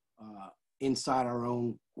too inside our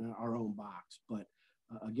own box. But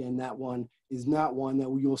again, that one is not one that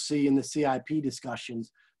you'll see in the CIP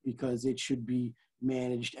discussions, because it should be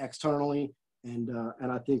managed externally. And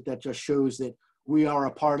I think that just shows that we are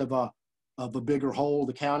a part of a bigger whole.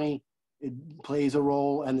 The county, it plays a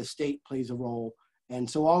role, and the state plays a role. And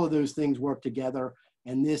so all of those things work together.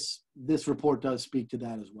 And this report does speak to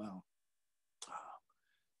that as well.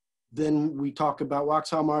 Then we talk about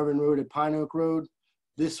Waxhaw Marvin Road at Pine Oak Road.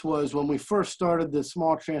 This was when we first started the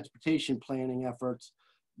small transportation planning efforts.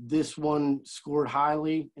 This one scored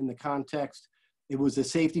highly in the context. It was a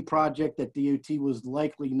safety project that DOT was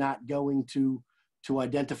likely not going to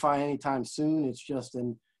identify anytime soon. It's just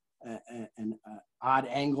an odd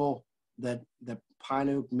angle that Pine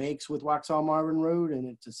Oak makes with Waxhaw Marvin Road, and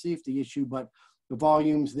it's a safety issue, but the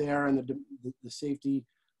volumes there and the safety,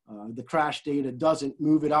 the crash data doesn't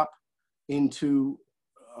move it up into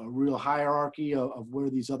a real hierarchy of where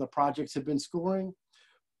these other projects have been scoring.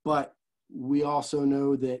 But we also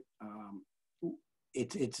know that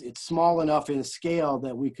it's small enough in scale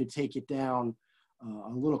that we could take it down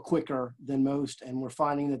a little quicker than most. And we're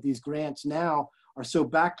finding that these grants now are so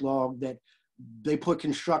backlogged that they put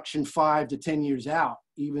construction 5 to 10 years out,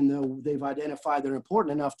 even though they've identified they're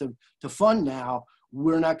important enough to fund now.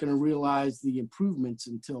 We're not going to realize the improvements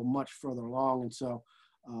until much further along. And so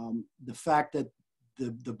the fact that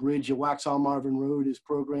the bridge at Waxhaw Marvin Road is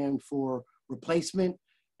programmed for replacement,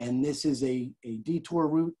 and this is a detour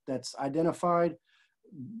route that's identified,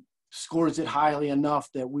 scores it highly enough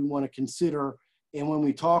that we want to consider. And when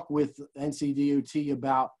we talk with NCDOT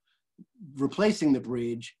about replacing the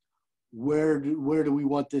bridge, where do we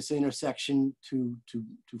want this intersection to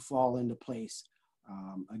fall into place?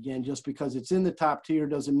 Again, just because it's in the top tier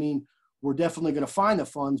doesn't mean we're definitely going to find the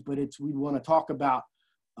funds, but we want to talk about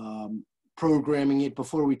programming it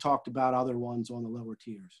before we talked about other ones on the lower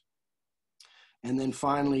tiers. And then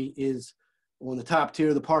finally is on the top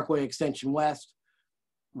tier, the Parkway Extension West,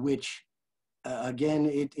 which again,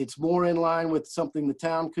 it's more in line with something the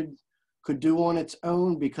town could do on its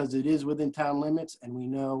own, because it is within town limits, and we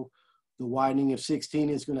know the widening of 16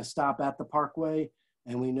 is going to stop at the Parkway,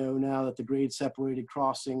 and we know now that the grade separated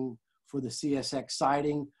crossing for the CSX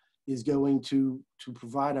siding is going to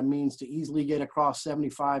provide a means to easily get across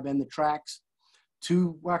 75 and the tracks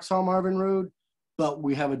to Waxhaw Marvin Road, but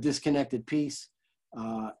we have a disconnected piece.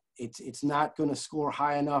 It's not going to score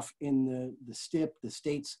high enough in the STIP, the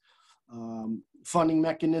state's funding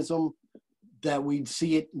mechanism, that we'd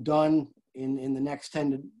see it done in the next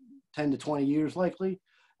 10 to 20 years likely.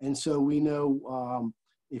 And so we know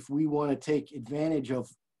if we want to take advantage of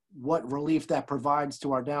what relief that provides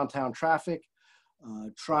to our downtown traffic,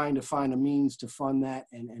 trying to find a means to fund that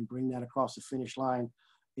and bring that across the finish line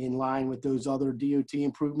in line with those other DOT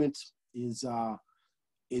improvements is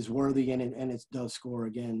worthy, and it does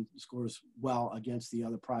scores well against the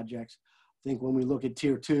other projects. I think when we look at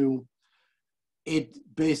tier 2, it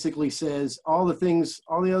basically says all the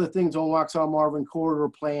other things on Waxhaw Marvin corridor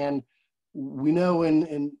plan. We know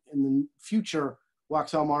in the future,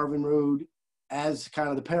 Waxhaw Marvin Road, as kind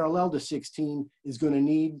of the parallel to 16, is going to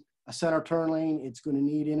need a center turn lane. It's going to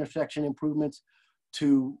need intersection improvements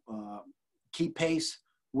to keep pace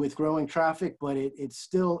with growing traffic, but it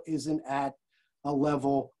still isn't at a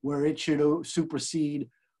level where it should supersede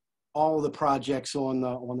all the projects on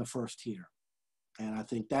the first tier. And I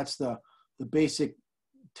think that's the basic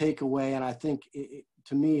takeaway. And I think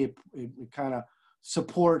to me, it kind of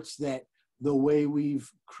supports that the way we've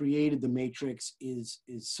created the matrix is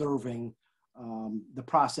serving the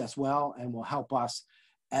process well, and will help us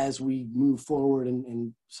as we move forward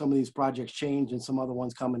and some of these projects change and some other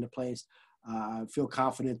ones come into place. I feel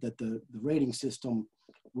confident that the rating system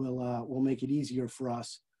will make it easier for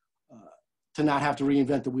us to not have to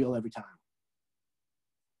reinvent the wheel every time.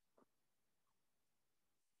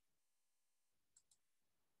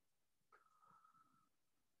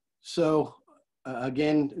 So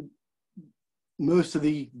again, most of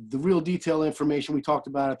the real detailed information we talked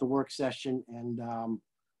about at the work session, and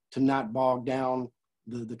to not bog down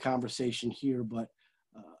the conversation here, but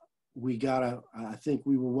I think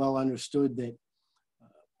we were well understood that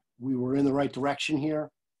we were in the right direction here.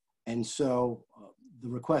 And so the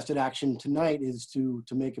requested action tonight is to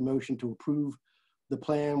make a motion to approve the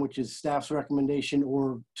plan, which is staff's recommendation,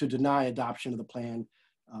 or to deny adoption of the plan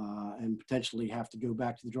and potentially have to go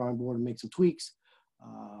back to the drawing board and make some tweaks.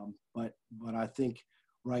 But I think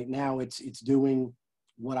right now it's doing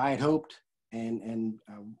what I had hoped, and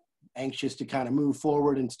anxious to kind of move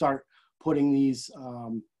forward and start putting these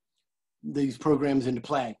programs into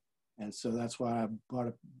play. And so that's why I brought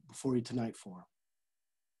it before you tonight for.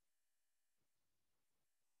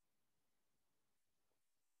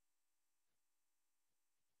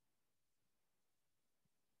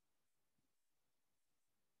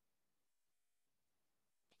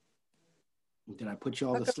 Did I put you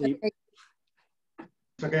all to sleep?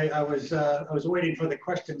 It's okay. I was waiting for the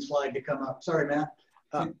question slide to come up. Sorry, Matt.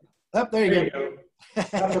 There you go.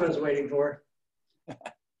 That's what I was waiting for.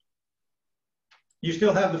 You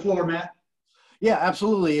still have the floor, Matt. Yeah,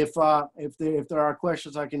 absolutely. If there are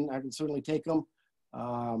questions, I can certainly take them.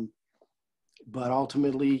 But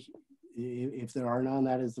ultimately, if there are none,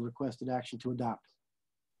 that is the requested action to adopt.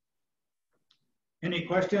 Any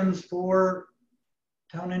questions for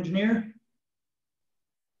town engineer?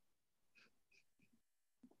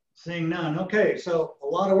 Seeing none. Okay, so a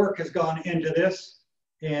lot of work has gone into this.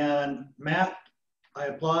 And Matt, I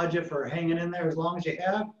applaud you for hanging in there as long as you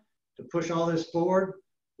have to push all this forward.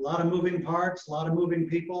 A lot of moving parts, a lot of moving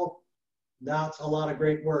people. That's a lot of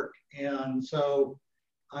great work. And so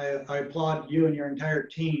I applaud you and your entire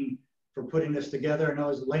team for putting this together. I know it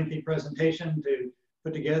was a lengthy presentation to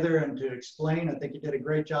put together and to explain. I think you did a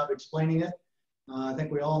great job explaining it. I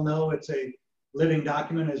think we all know it's a living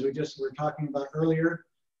document, as we just were talking about earlier,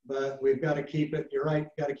 but we've got to keep it, you're right,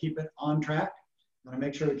 got to keep it on track. Got to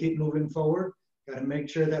make sure we keep moving forward. Got to make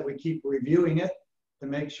sure that we keep reviewing it to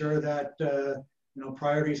make sure that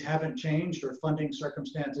priorities haven't changed or funding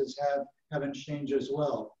circumstances haven't changed as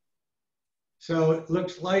well. So it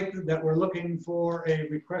looks like that we're looking for a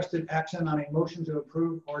requested action on a motion to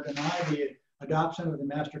approve or deny the adoption of the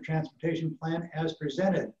master transportation plan as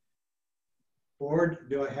presented. Board,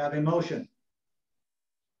 do I have a motion?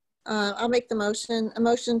 I'll make the motion. A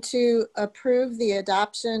motion to approve the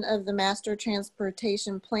adoption of the master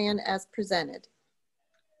transportation plan as presented.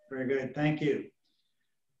 Very good, thank you.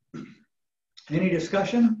 Any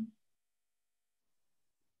discussion?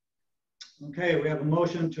 Okay, we have a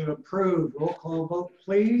motion to approve. Roll call vote,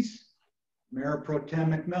 please. Mayor Pro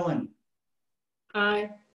Tem McMillan. Aye.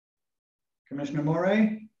 Commissioner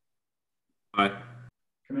Morey. Aye.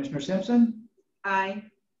 Commissioner Simpson. Aye.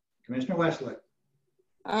 Commissioner Westlick.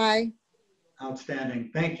 Aye. Outstanding.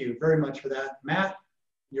 Thank you very much for that. Matt,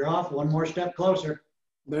 you're off one more step closer.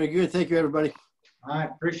 Very good. Thank you, everybody. All right,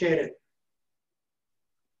 appreciate it.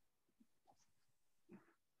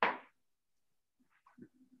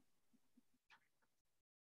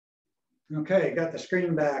 Okay, got the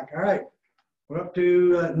screen back. All right, we're up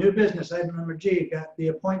to new business. Item number G, got the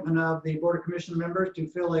appointment of the Board of Commission members to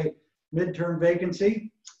fill a midterm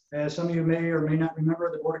vacancy. As some of you may or may not remember,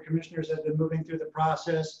 the Board of Commissioners has been moving through the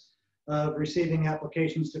process of receiving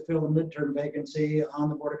applications to fill a midterm vacancy on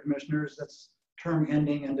the Board of Commissioners. That's term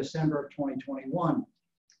ending in December of 2021.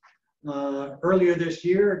 Earlier this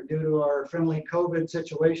year, due to our friendly COVID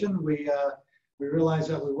situation, we realized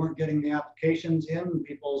that we weren't getting the applications in.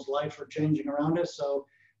 People's lives were changing around us. So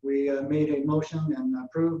we made a motion and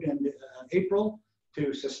approved in April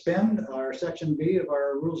to suspend our section B of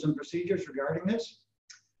our rules and procedures regarding this.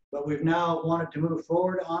 But we've now wanted to move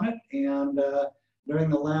forward on it. And during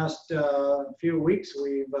the last few weeks,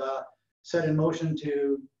 we've set in motion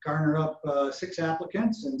to garner up 6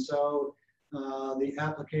 applicants. And so the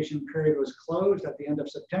application period was closed at the end of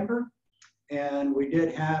September. And we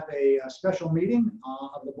did have a special meeting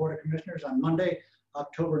of the Board of Commissioners on Monday,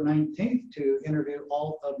 October 19th, to interview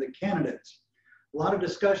all of the candidates. A lot of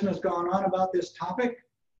discussion has gone on about this topic.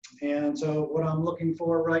 And so what I'm looking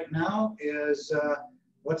for right now is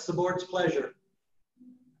what's the board's pleasure?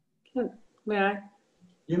 May I?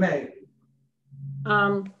 You may.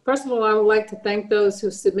 First of all, I would like to thank those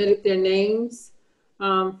who submitted their names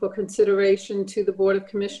for consideration to the Board of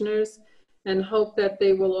Commissioners, and hope that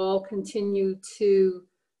they will all continue to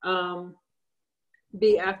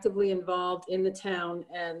be actively involved in the town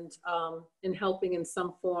and in helping in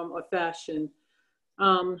some form or fashion.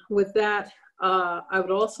 With that, I would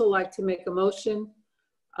also like to make a motion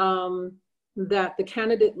that the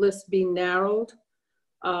candidate list be narrowed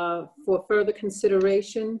for further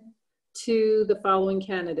consideration to the following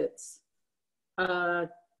candidates: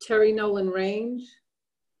 Terry Nolan Range,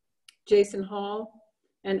 Jason Hall,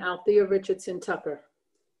 and Althea Richardson Tucker.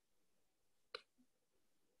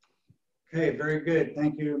 Okay, very good.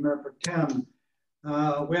 Thank you, Mayor Pro Tem.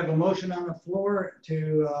 We have a motion on the floor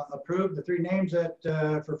to approve the 3 names that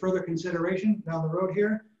for further consideration down the road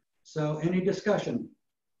here. So any discussion?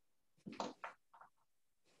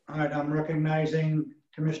 All right, I'm recognizing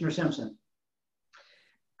Commissioner Simpson.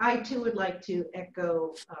 I too would like to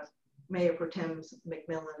echo Mayor Pro Tem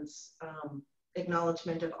McMillan's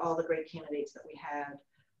acknowledgement of all the great candidates that we had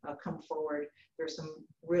come forward. There's some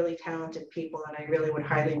really talented people, and I really would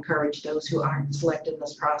highly encourage those who aren't selected in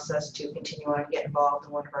this process to continue on and get involved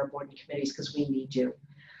in one of our board and committees, because we need you.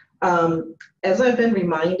 As I've been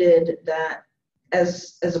reminded that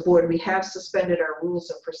as a board, we have suspended our rules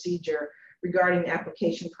of procedure regarding the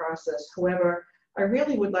application process. However, I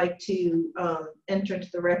really would like to enter into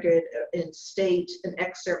the record and state an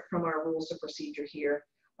excerpt from our rules of procedure here.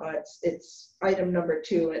 It's item number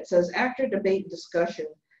 2, and it says, after debate and discussion,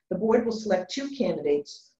 the board will select 2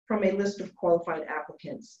 candidates from a list of qualified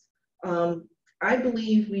applicants. I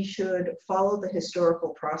believe we should follow the historical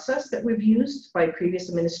process that we've used by previous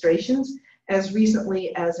administrations as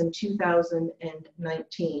recently as in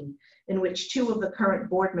 2019, in which 2 of the current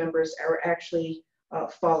board members are actually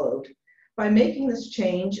followed. By making this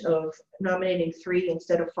change of nominating 3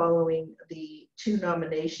 instead of following the 2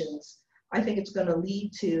 nominations, I think it's going to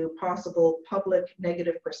lead to possible public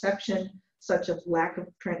negative perception, such as lack of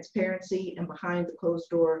transparency and behind the closed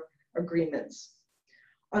door agreements.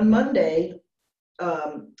 On Monday,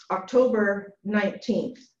 October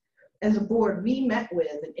 19th, as a board, we met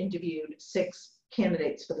with and interviewed 6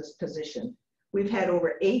 candidates for this position. We've had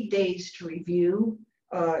over 8 days to review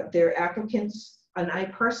their applicants, and I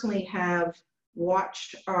personally have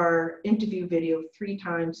watched our interview video 3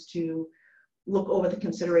 times to look over the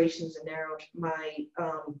considerations and narrowed my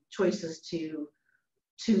choices to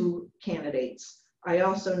 2 candidates. I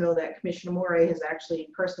also know that Commissioner Morey has actually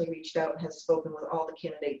personally reached out and has spoken with all the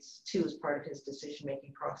candidates too as part of his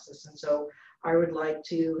decision-making process. And so I would like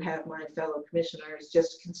to have my fellow commissioners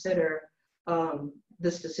just consider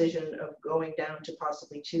this decision of going down to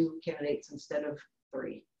possibly 2 candidates instead of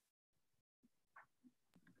 3.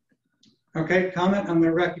 Okay, comment. I'm going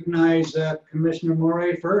to recognize Commissioner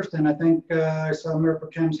Morey first, and I think I saw Mayor Pro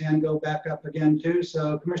Tem's hand go back up again too.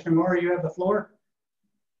 So Commissioner Morey, you have the floor.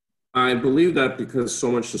 I believe that because so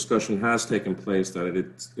much discussion has taken place, that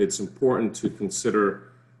it's important to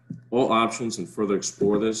consider all options and further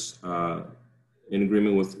explore this in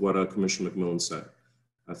agreement with what Commissioner McMillan said.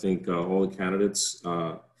 I think all the candidates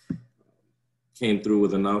came through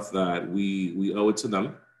with enough that we owe it to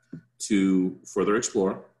them to further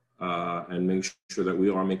explore and make sure that we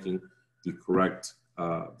are making the correct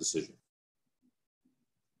decision.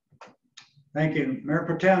 Thank you. Mayor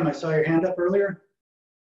Pro Tem, I saw your hand up earlier.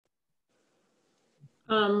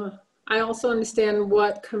 I also understand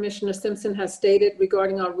what Commissioner Simpson has stated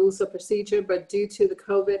regarding our rules of procedure, but due to the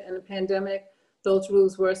COVID and the pandemic, those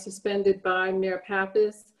rules were suspended by Mayor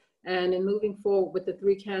Pappas. And in moving forward with the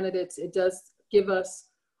 3 candidates, it does give us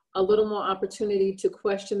a little more opportunity to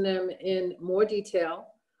question them in more detail,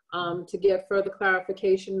 to get further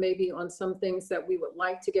clarification maybe on some things that we would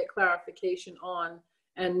like to get clarification on,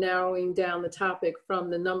 and narrowing down the topic from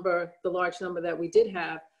the large number that we did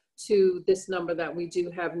have to this number that we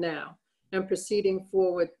do have now, and proceeding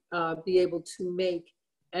forward, be able to make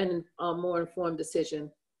a more informed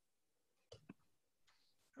decision.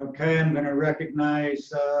 Okay, I'm going to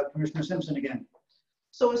recognize Commissioner Simpson again.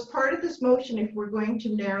 So as part of this motion, if we're going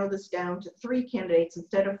to narrow this down to 3 candidates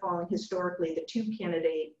instead of following historically the 2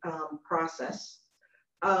 candidate process,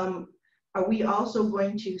 are we also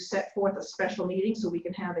going to set forth a special meeting so we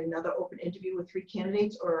can have another open interview with 3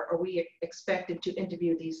 candidates, or are we expected to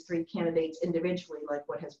interview these 3 candidates individually like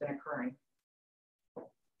what has been occurring?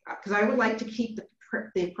 Because I would like to keep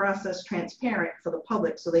the process transparent for the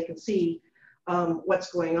public so they can see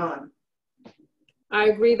what's going on. I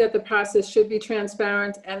agree that the process should be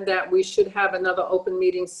transparent and that we should have another open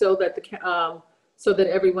meeting so that so that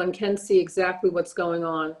everyone can see exactly what's going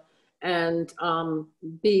on, and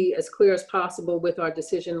be as clear as possible with our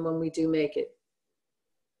decision when we do make it.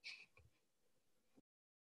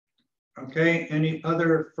 Okay, any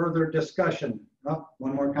other further discussion? Oh,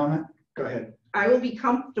 one more comment, go ahead. I will be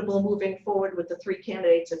comfortable moving forward with the 3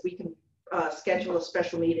 candidates if we can schedule a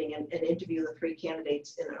special meeting and interview the 3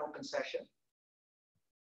 candidates in an open session.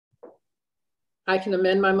 I can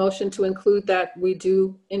amend my motion to include that we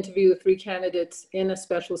do interview the 3 candidates in a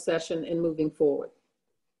special session in moving forward.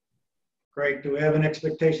 Great. Do we have an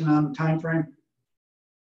expectation on time frame?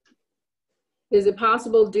 Is it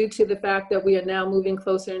possible, due to the fact that we are now moving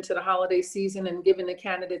closer into the holiday season and giving the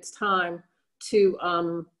candidates time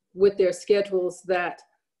to, with their schedules, that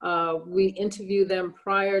we interview them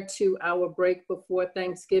prior to our break before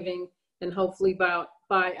Thanksgiving, and hopefully by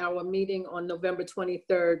our meeting on November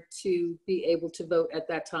 23rd to be able to vote at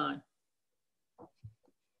that time?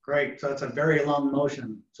 Great. So that's a very long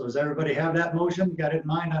motion. So does everybody have that motion? Got it in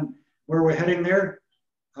mind on where we're heading there?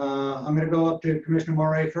 I'm going to go up to Commissioner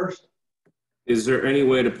Morey first. Is there any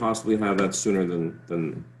way to possibly have that sooner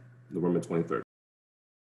than November 23rd?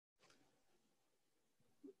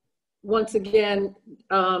 Once again,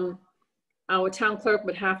 our town clerk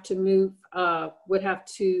would have to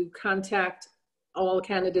contact all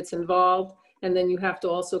candidates involved, and then you have to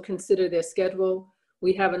also consider their schedule.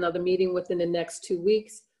 We have another meeting within the next 2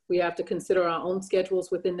 weeks. We have to consider our own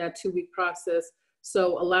schedules within that 2-week process.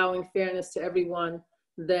 So allowing fairness to everyone,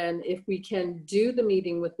 then if we can do the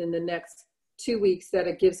meeting within the next 2 weeks, that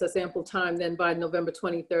it gives us ample time then by November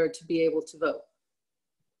 23rd to be able to vote.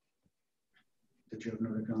 Did you have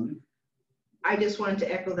another comment? I just wanted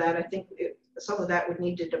to echo that. I think some of that would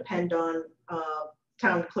need to depend on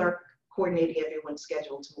town clerk coordinating everyone's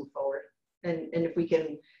schedule to move forward. And if we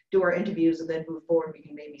can do our interviews and then move forward, we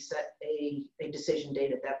can maybe set a decision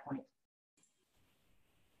date at that point.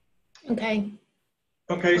 Okay.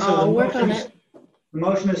 Okay, so I'll work on it. The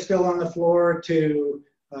motion is still on the floor to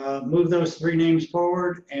move those 3 names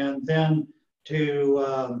forward and then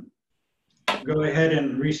to go ahead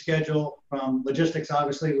and reschedule from logistics.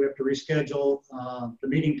 Obviously, we have to reschedule the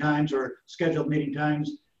meeting times or scheduled meeting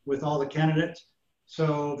times with all the candidates.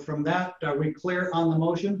 So from that, are we clear on the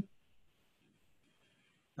motion?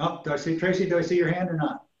 Oh, do I see, Tracy, do I see your hand or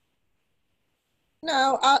not?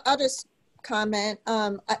 No, I'll just comment.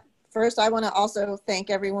 First, I want to also thank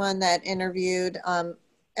everyone that interviewed.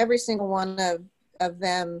 Every single one of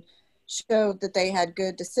them showed that they had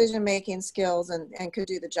good decision-making skills and could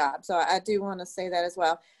do the job. So I do want to say that as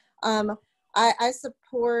well. I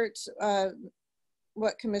support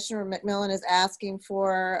what Commissioner McMillan is asking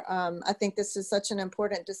for. I think this is such an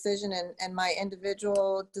important decision, and my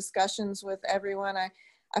individual discussions with everyone,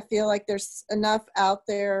 I feel like there's enough out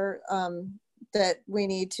there that we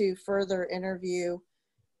need to further interview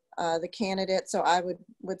the candidate. So I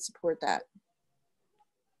would support that.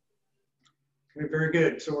 Okay, very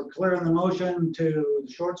good. So we're clear on the motion. The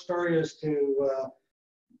short story is to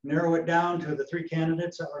narrow it down to the 3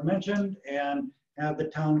 candidates that were mentioned and have the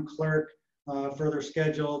town clerk further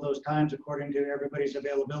schedule those times according to everybody's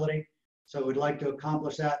availability. So we'd like to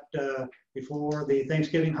accomplish that before the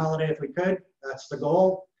Thanksgiving holiday if we could. That's the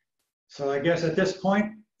goal. So I guess at this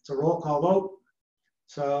point, it's a roll call vote.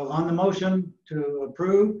 So on the motion to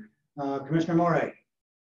approve, Commissioner Morey.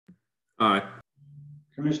 Aye.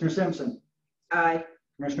 Commissioner Simpson. Aye.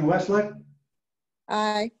 Commissioner Westlake.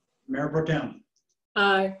 Aye. Mayor Pro Tem.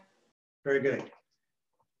 Aye. Very good.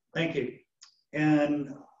 Thank you.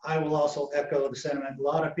 And I will also echo the sentiment. A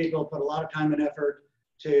lot of people put a lot of time and effort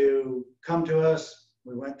to come to us.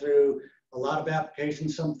 We went through a lot of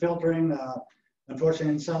applications, some filtering.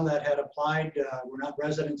 Unfortunately, some that had applied were not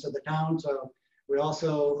residents of the town. So we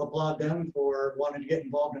also applaud them for wanting to get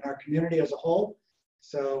involved in our community as a whole.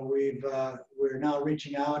 So we're now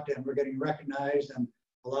reaching out and we're getting recognized, and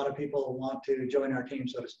a lot of people want to join our team,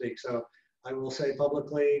 so to speak. So I will say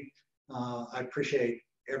publicly, I appreciate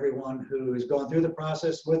everyone who has gone through the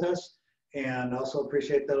process with us, and also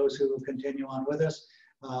appreciate those who will continue on with us.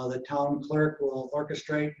 The town clerk will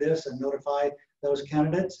orchestrate this and notify those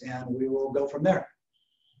candidates, and we will go from there.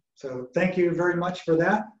 So thank you very much for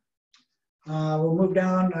that. We'll move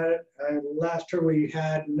down. Last year we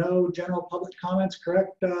had no general public comments,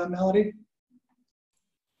 correct, Melody?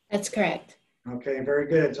 That's correct. Okay, very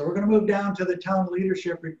good. So we're going to move down to the town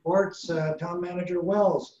leadership reports. Town Manager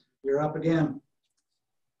Wells, you're up again.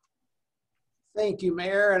 Thank you,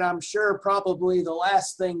 Mayor. And I'm sure probably the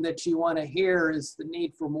last thing that you want to hear is the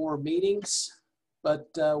need for more meetings. But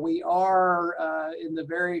we are in the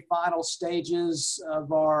very final stages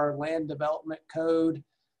of our land development code,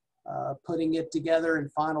 putting it together in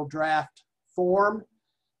final draft form.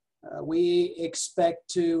 We expect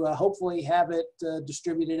to hopefully have it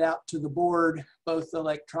distributed out to the board, both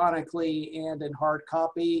electronically and in hard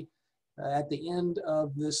copy at the end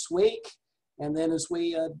of this week. And then as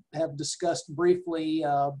we have discussed briefly,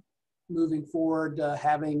 moving forward,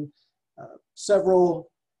 having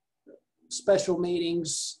several special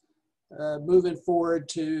meetings moving forward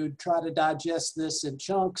to try to digest this in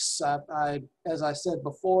chunks. As I said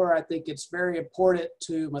before, I think it's very important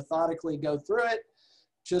to methodically go through it,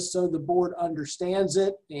 just so the board understands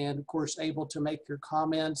it, and of course able to make your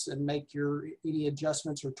comments and make any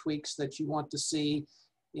adjustments or tweaks that you want to see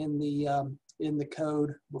in the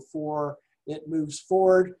code before it moves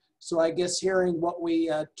forward. So I guess hearing what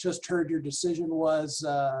we just heard your decision was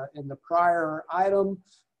in the prior item,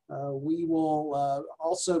 we will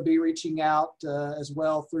also be reaching out as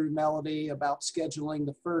well through Melody about scheduling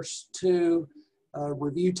the first 2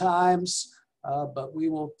 review times, but we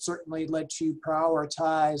will certainly let you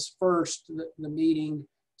prioritize first the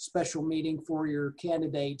special meeting for your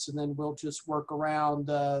candidates, and then we'll just work around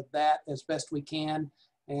that as best we can.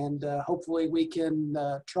 And hopefully we can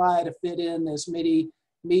try to fit in as many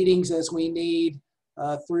meetings as we need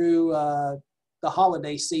through the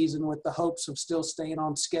holiday season, with the hopes of still staying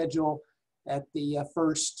on schedule at the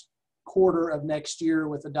first quarter of next year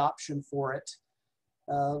with adoption for it.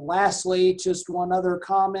 Lastly, just one other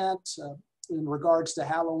comment in regards to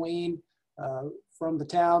Halloween. From the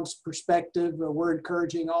town's perspective, we're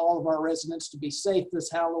encouraging all of our residents to be safe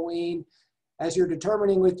this Halloween. As you're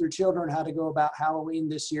determining with your children how to go about Halloween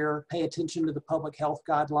this year, pay attention to the public health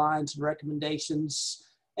guidelines and recommendations,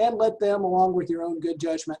 and let them, along with your own good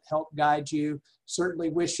judgment, help guide you. Certainly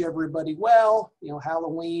wish everybody well. You know,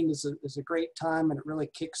 Halloween is a great time, and it really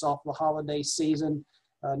kicks off the holiday season.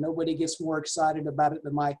 Nobody gets more excited about it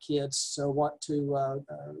than my kids. So want to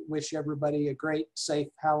wish everybody a great, safe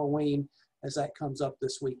Halloween as that comes up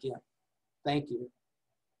this weekend. Thank you.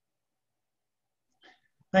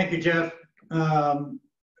 Thank you, Jeff.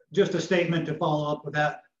 Just a statement to follow up with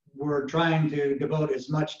that. We're trying to devote as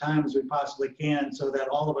much time as we possibly can so that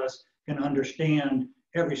all of us can understand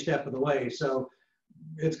every step of the way. So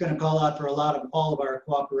it's going to call out for all of our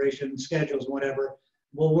cooperation schedules and whatever.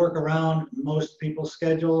 We'll work around most people's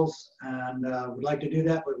schedules, and we'd like to do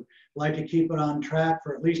that, but we'd like to keep it on track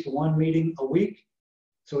for at least one meeting a week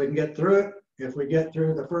so we can get through it. If we get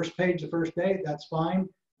through the first page the first day, that's fine.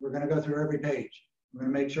 We're going to go through every page. We're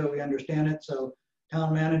going to make sure we understand it. So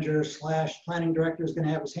town manager / planning director is going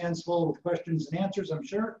to have his hands full with questions and answers, I'm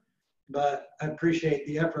sure. But I appreciate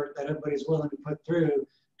the effort that everybody's willing to put through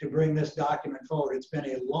to bring this document forward. It's been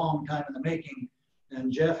a long time in the making,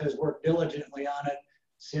 and Jeff has worked diligently on it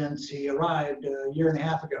since he arrived a year and a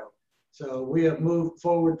half ago. So we have moved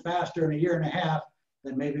forward faster in a year and a half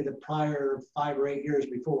than maybe the prior 5 or 8 years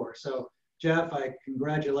before. So Jeff, I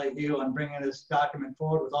congratulate you on bringing this document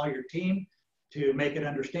forward with all your team to make it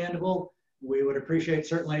understandable. We would appreciate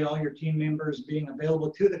certainly all your team members being available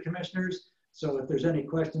to the commissioners. So if there's any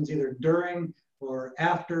questions either during or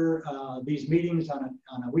after these meetings on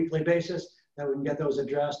a weekly basis, that we can get those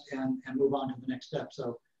addressed and move on to the next step.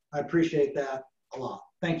 So I appreciate that a lot.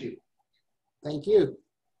 Thank you. Thank you.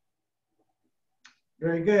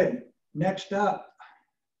 Very good. Next up,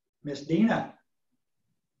 Miss Dina.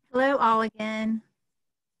 Hello, all again.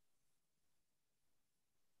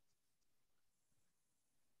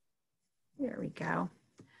 There we go.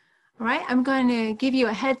 All right, I'm going to give you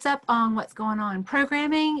a heads up on what's going on in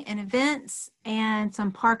programming and events and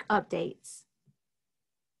some park updates.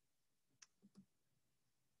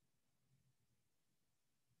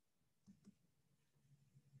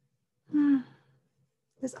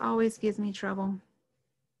 This always gives me trouble.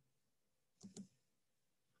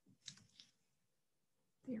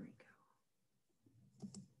 There we go.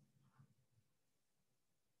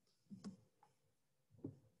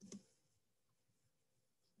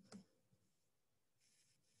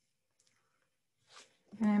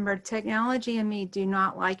 Remember, technology and me do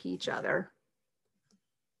not like each other.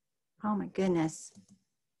 Oh my goodness.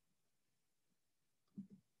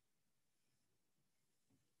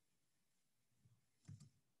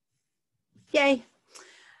 Yay.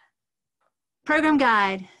 Program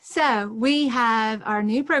guide. So we have our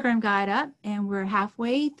new program guide up and we're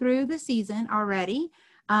halfway through the season already.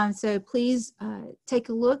 So please take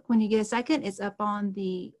a look when you get a second. It's up on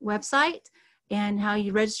the website, and how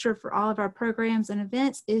you register for all of our programs and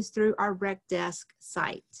events is through our Rec Desk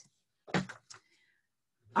site.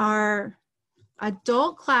 Our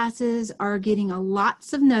adult classes are getting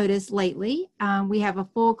lots of notice lately. We have a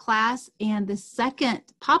full class, and the second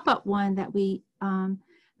pop-up one that we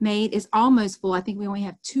made is almost full. I think we only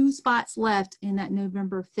have 2 spots left in that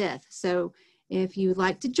November 5th. So if you would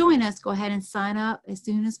like to join us, go ahead and sign up as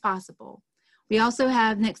soon as possible. We also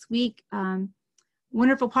have next week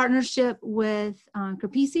wonderful partnership with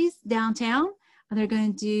Capisi's downtown. They're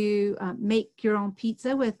going to do make your own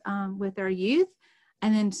pizza with our youth.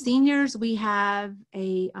 And then seniors, we have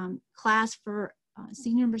a class for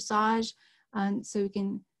senior massage so we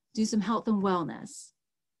can do some health and wellness.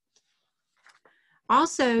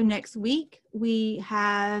 Also next week, we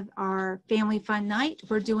have our family fun night.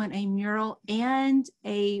 We're doing a mural and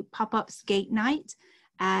a pop-up skate night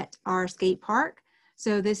at our skate park.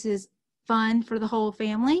 So this is fun for the whole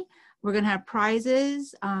family. We're going to have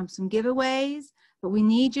prizes, some giveaways, but we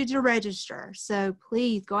need you to register. So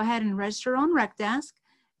please go ahead and register on Rec Desk,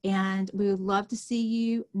 and we would love to see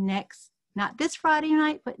you not this Friday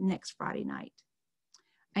night, but next Friday night.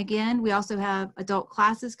 Again, we also have adult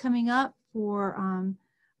classes coming up for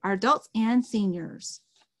our adults and seniors.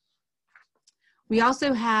 We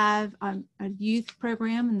also have a youth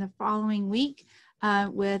program in the following week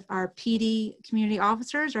with our PD community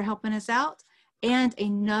officers are helping us out, and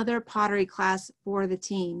another pottery class for the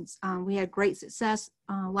teens. We had great success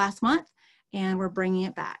last month, and we're bringing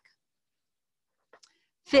it back.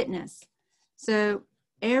 Fitness. So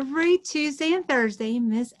every Tuesday and Thursday,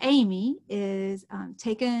 Miss Amy is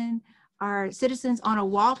taking our citizens on a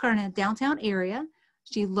walk in a downtown area.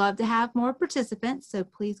 She'd love to have more participants, so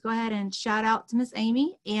please go ahead and shout out to Miss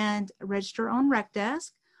Amy and register on Rec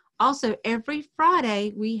Desk. Also, every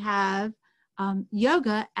Friday we have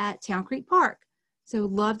yoga at Town Creek Park, so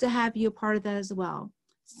love to have you a part of that as well.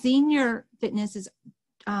 Senior fitness is,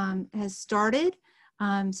 has started,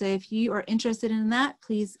 so if you are interested in that,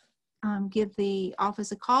 please give the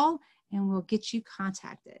office a call and we'll get you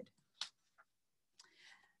contacted.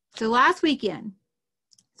 So last weekend,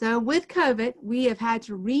 so with COVID, we have had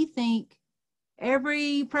to rethink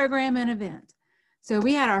every program and event. So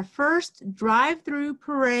we had our first drive-through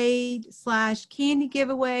parade / candy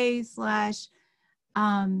giveaway /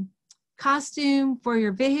 costume for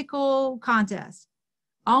your vehicle contest.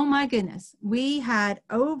 Oh my goodness. We had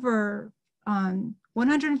over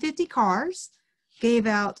 150 cars, gave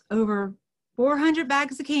out over 400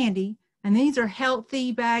 bags of candy, and these are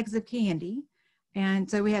healthy bags of candy. And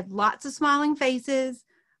so we had lots of smiling faces,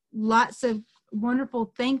 lots of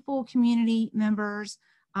wonderful, thankful community members.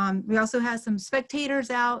 We also had some spectators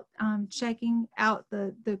out checking out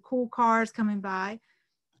the cool cars coming by.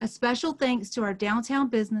 A special thanks to our downtown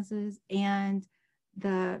businesses and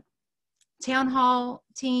the town hall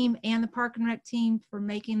team and the Park and Rec team for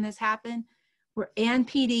making this happen. And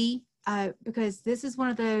PD, because this is one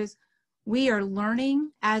of those, we are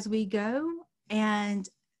learning as we go, and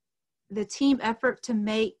the team effort to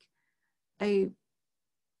make a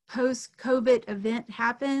post-COVID event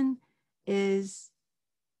happen is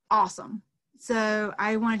awesome. So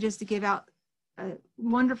I wanted just to give out a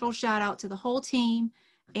wonderful shout out to the whole team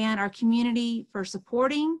and our community for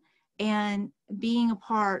supporting and being a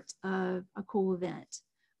part of a cool event.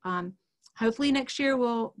 Hopefully next year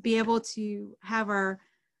we'll be able to have our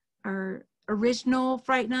original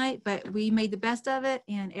Fright Night, but we made the best of it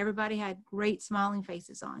and everybody had great smiling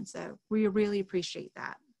faces on. So we really appreciate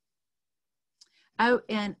that. Oh,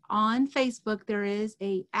 and on Facebook, there is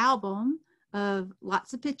an album of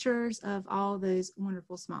lots of pictures of all those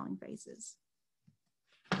wonderful smiling faces.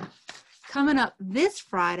 Coming up this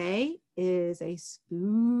Friday is a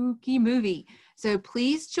spooky movie. So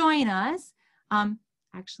please join us.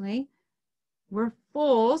 Actually, we're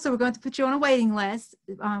full, so we're going to put you on a waiting list.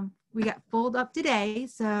 We got filled up today,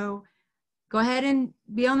 so go ahead and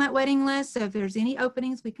be on that waiting list. So if there's any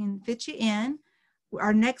openings, we can fit you in.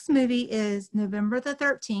 Our next movie is November the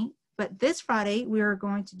 13th, but this Friday we are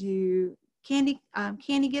going to do candy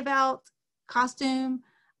give out, costume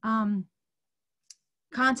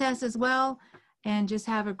contest as well, and just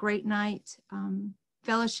have a great night,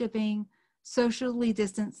 fellowshipping, socially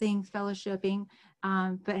distancing, fellowshipping,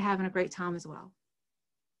 but having a great time as well.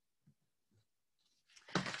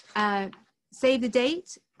 Save the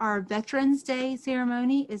date. Our Veterans Day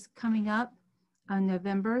ceremony is coming up on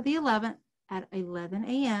November the 11th at 11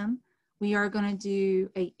 a.m. We are going to do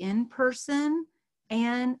an in-person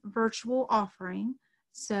and virtual offering.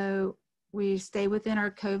 So we stay within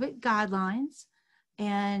our COVID guidelines.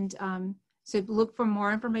 And so look for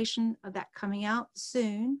more information of that coming out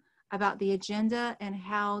soon about the agenda and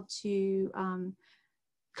how to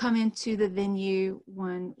come into the venue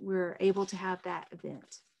when we're able to have that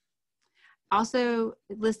event. Also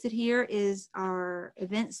listed here is our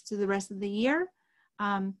events to the rest of the year.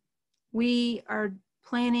 We are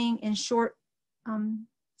planning in short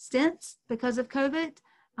stints because of COVID.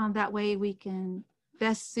 That way we can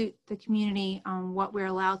best suit the community on what we're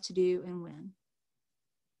allowed to do and when.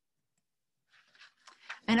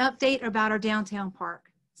 An update about our downtown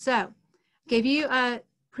park. So gave you a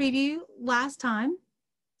preview last time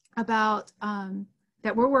about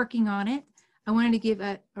that we're working on it. I wanted to give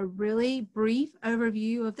a really brief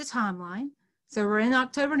overview of the timeline. So we're in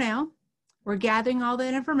October now. We're gathering all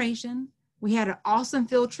that information. We had an awesome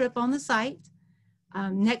field trip on the site.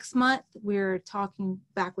 Next month, we're talking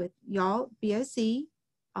back with y'all, BOC,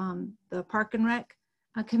 the Park and Rec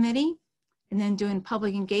Committee, and then doing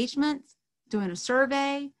public engagements, doing a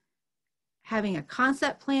survey, having a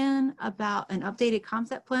concept plan about an updated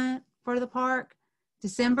concept plan for the park.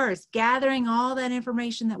 December is gathering all that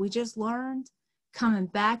information that we just learned, coming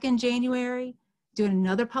back in January, doing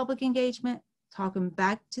another public engagement, talking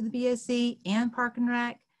back to the BOC and Park and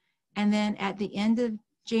Rec, and then at the end of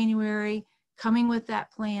January, coming with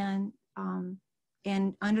that plan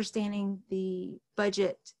and understanding the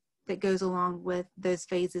budget that goes along with those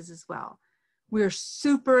phases as well. We're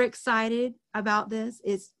super excited about this.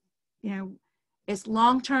 It's, it's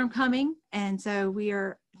long-term coming, and so we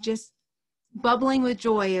are just bubbling with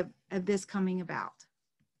joy of this coming about.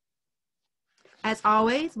 As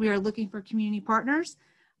always, we are looking for community partners.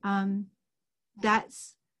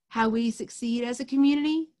 That's how we succeed as a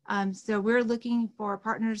community. So we're looking for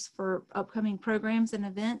partners for upcoming programs and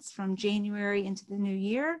events from January into the new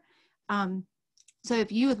year. So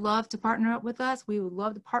if you would love to partner up with us, we would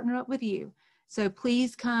love to partner up with you. So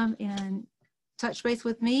please come and touch base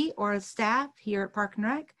with me or staff here at Park and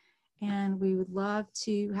Rec, and we would love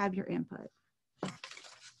to have your input.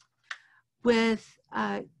 With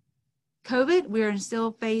COVID, we're in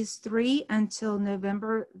still phase 3 until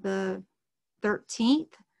November the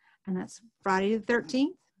 13th, and that's Friday the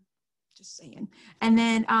 13th, just saying. And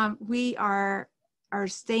then we are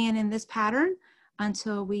staying in this pattern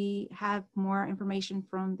until we have more information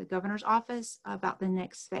from the governor's office about the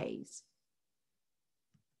next phase.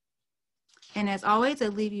 And as always, I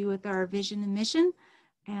leave you with our vision and mission,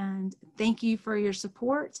 and thank you for your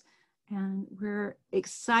support. And we're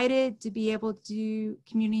excited to be able to do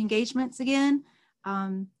community engagements again.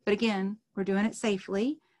 But again, we're doing it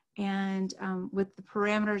safely and with the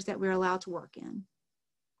parameters that we're allowed to work in.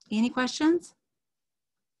 Any questions?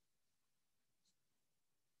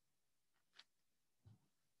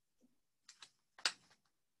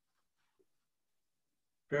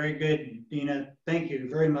 Very good, Dina. Thank you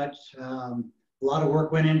very much. A lot of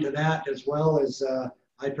work went into that, as well as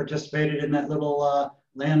I participated in that little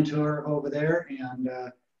land tour over there. And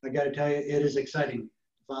I got to tell you, it is exciting to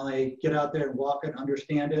finally get out there and walk it,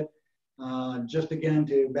 understand it. Just again,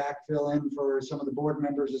 to backfill in for some of the board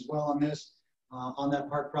members as well on this, on that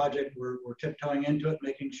park project, we're tiptoeing into it,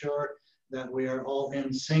 making sure that we are all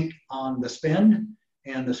in sync on the spend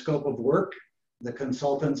and the scope of work. The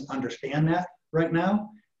consultants understand that right now.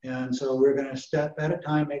 And so we're going to step at a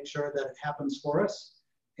time, make sure that it happens for us.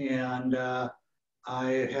 And I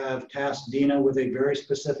have tasked Dina with a very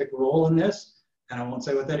specific role in this, and I won't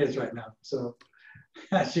say what that is right now. So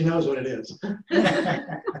she knows what it is.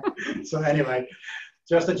 So anyway,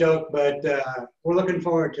 just a joke, but we're looking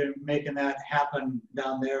forward to making that happen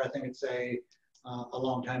down there. I think it's a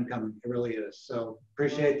long time coming. It really is. So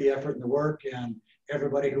appreciate the effort and the work, and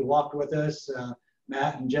everybody who walked with us,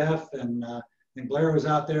 Matt and Jeff, and Blair was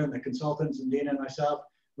out there, and the consultants, and Dina and myself.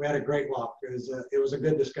 We had a great walk. It was a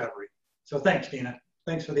good discovery. So thanks, Dina.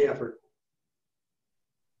 Thanks for the effort.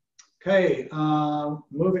 Okay,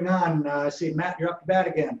 moving on. I see Matt, you're up to bat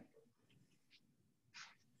again.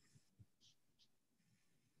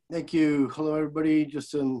 Thank you. Hello, everybody.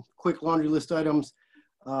 Just some quick laundry list items.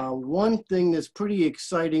 One thing that's pretty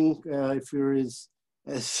exciting, if you're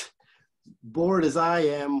as bored as I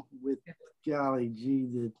am with, golly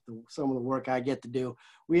gee, some of the work I get to do.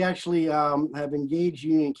 We actually have engaged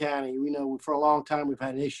Union County. We know for a long time we've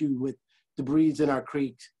had an issue with debris in our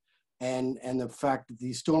creeks, and the fact that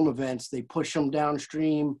these storm events, they push them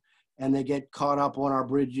downstream and they get caught up on our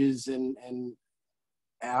bridges and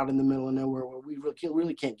out in the middle of nowhere where we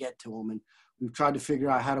really can't get to them. And we've tried to figure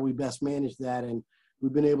out how do we best manage that, and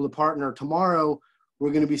we've been able to partner. Tomorrow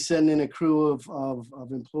we're going to be sending a crew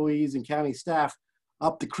of employees and county staff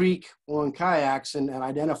up the creek on kayaks and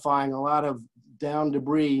identifying a lot of down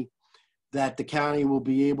debris that the county will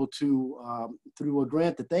be able to, through a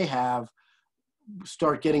grant that they have,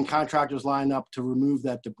 start getting contractors lined up to remove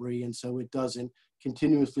that debris, and so it doesn't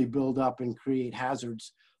continuously build up and create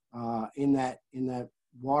hazards in that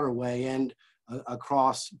waterway and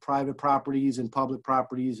across private properties and public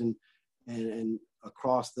properties and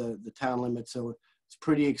across the town limits. So it's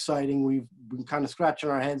pretty exciting. We've been kind of scratching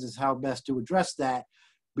our heads as how best to address that,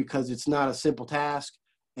 because it's not a simple task.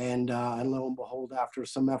 And lo and behold, after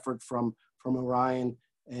some effort from Orion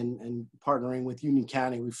and partnering with Union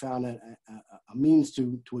County, we found a means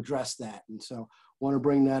to address that. And so want to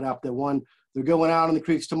bring that up, that one, they're going out in the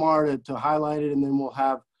creeks tomorrow to highlight it, and then we'll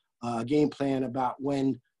have a game plan about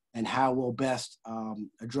when and how we'll best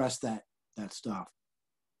address that stuff.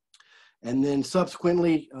 And then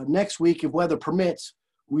subsequently, next week, if weather permits,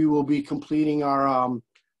 we will be completing our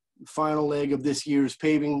final leg of this year's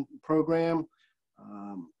paving program.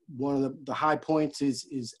 One of the high points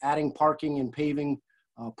is adding parking and paving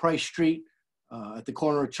Price Street at the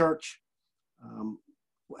corner of Church.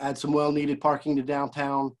 Add some well-needed parking to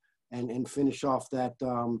downtown and finish off that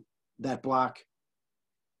block.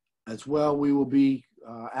 As well, we will be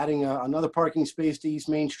adding another parking space to East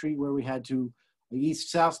Main Street, where we had to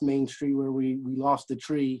East-South Main Street, where we lost the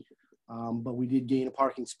tree, but we did gain a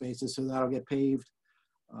parking space, and so that'll get paved.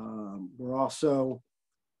 We're also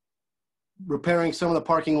repairing some of the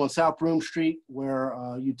parking on South Broome Street, where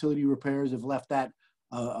utility repairs have left that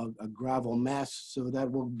a gravel mess. So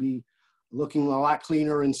that will be looking a lot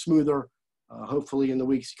cleaner and smoother, hopefully in the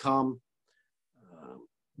weeks to come.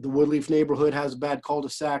 The Woodleaf neighborhood has a bad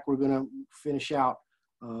cul-de-sac. We're going to finish out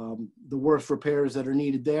the worst repairs that are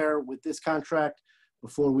needed there with this contract.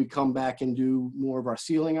 before we come back and do more of our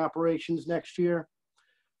sealing operations next year.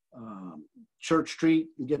 Church Street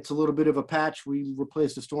gets a little bit of a patch. We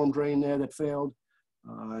replaced a storm drain there that failed.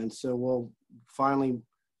 And so we'll finally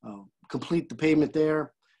complete the pavement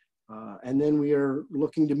there. And then we are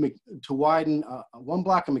looking to widen one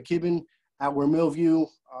block of McKibben out where Millview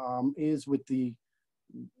is with the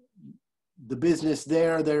business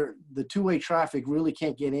there. The two-way traffic really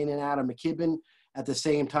can't get in and out of McKibben at the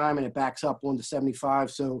same time, and it backs up onto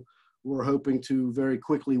 75. So we're hoping to very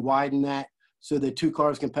quickly widen that so that two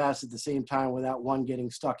cars can pass at the same time without one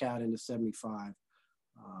getting stuck out into 75.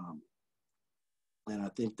 And I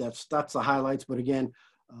think that's the highlights. But again,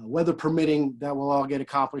 weather permitting, that will all get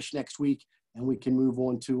accomplished next week, and we can move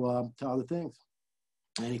on to other things.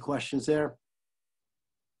 Any questions there?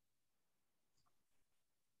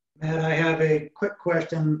 Matt, I have a quick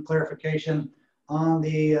question, clarification on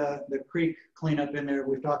the creek cleanup in there.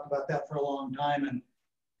 We've talked about that for a long time, and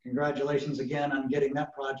congratulations again on getting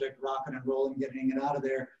that project rocking and rolling, getting it out of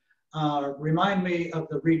there. Remind me of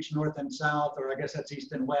the reach north and south, or I guess that's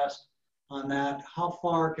east and west on that. How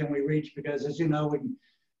far can we reach? Because as you know, we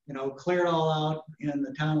clear it all out in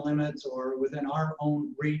the town limits or within our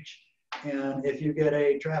own reach. And if you get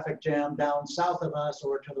a traffic jam down south of us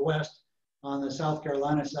or to the west on the South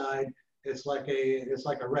Carolina side, it's like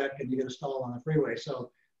a wreck and you get a stall on the freeway.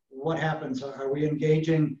 So what happens? Are we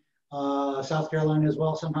engaging South Carolina as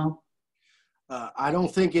well somehow? I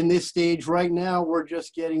don't think in this stage right now. We're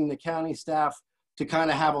just getting the county staff to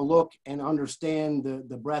kind of have a look and understand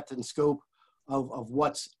the breadth and scope of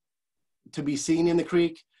what's to be seen in the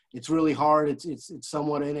creek. It's really hard. It's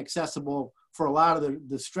somewhat inaccessible for a lot of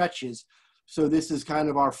the stretches. So this is kind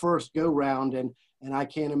of our first go round, and I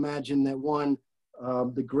can't imagine that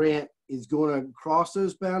the grant is going to cross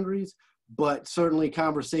those boundaries, but certainly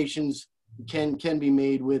conversations can be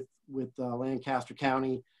made with Lancaster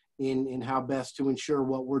County in how best to ensure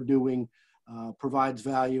what we're doing provides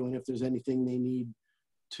value, and if there's anything they need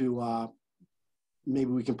to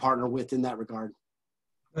maybe we can partner with in that regard.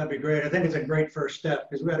 That'd be great. I think it's a great first step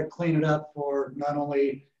because we had to clean it up for not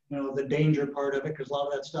only the danger part of it, because a lot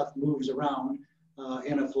of that stuff moves around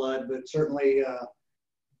in a flood, but certainly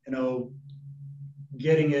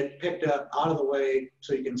getting it picked up out of the way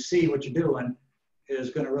so you can see what you're doing is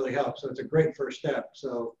going to really help. So it's a great first step.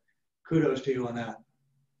 So kudos to you on that.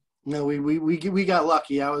 No, we got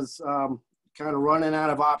lucky. I was kind of running out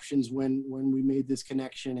of options when we made this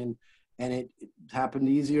connection, and it happened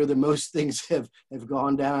easier than most things have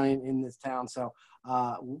gone down in this town. So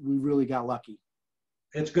we really got lucky.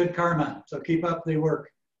 It's good karma. So keep up the work.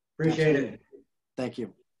 Appreciate Absolutely. it. Thank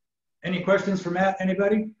you. Any questions for Matt?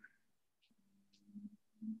 Anybody?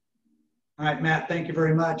 All right, Matt, thank you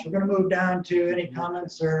very much. We're going to move down to any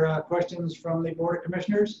comments or questions from the Board of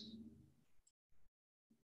Commissioners.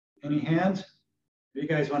 Any hands? You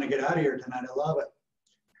guys want to get out of here tonight? I love it.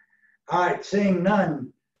 All right, seeing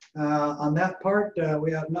none. On that part,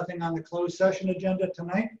 we have nothing on the closed session agenda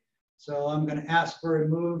tonight. So I'm going to ask for a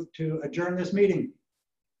move to adjourn this meeting.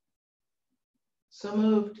 So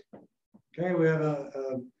moved. Okay, we have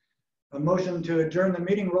a motion to adjourn the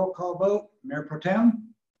meeting. Roll call vote. Mayor Pro Tem?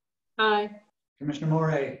 Aye. Commissioner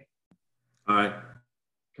Morey? Aye.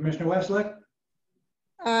 Commissioner Westlick?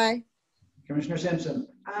 Aye. Commissioner Simpson?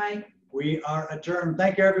 Aye. We are adjourned.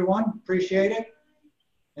 Thank you, everyone. Appreciate it.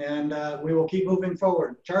 And we will keep moving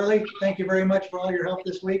forward. Charlie, thank you very much for all your help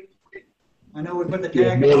this week. I know we put the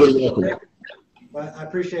tag on, but I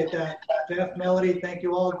appreciate that. Jeff, Melody, thank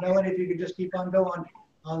you all. Melody, if you could just keep on going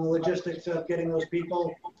on the logistics of getting those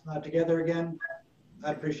people together again,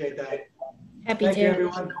 I appreciate that. Happy Thank to. you,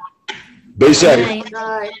 everyone. Be safe.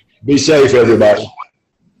 Bye. Be safe, everybody.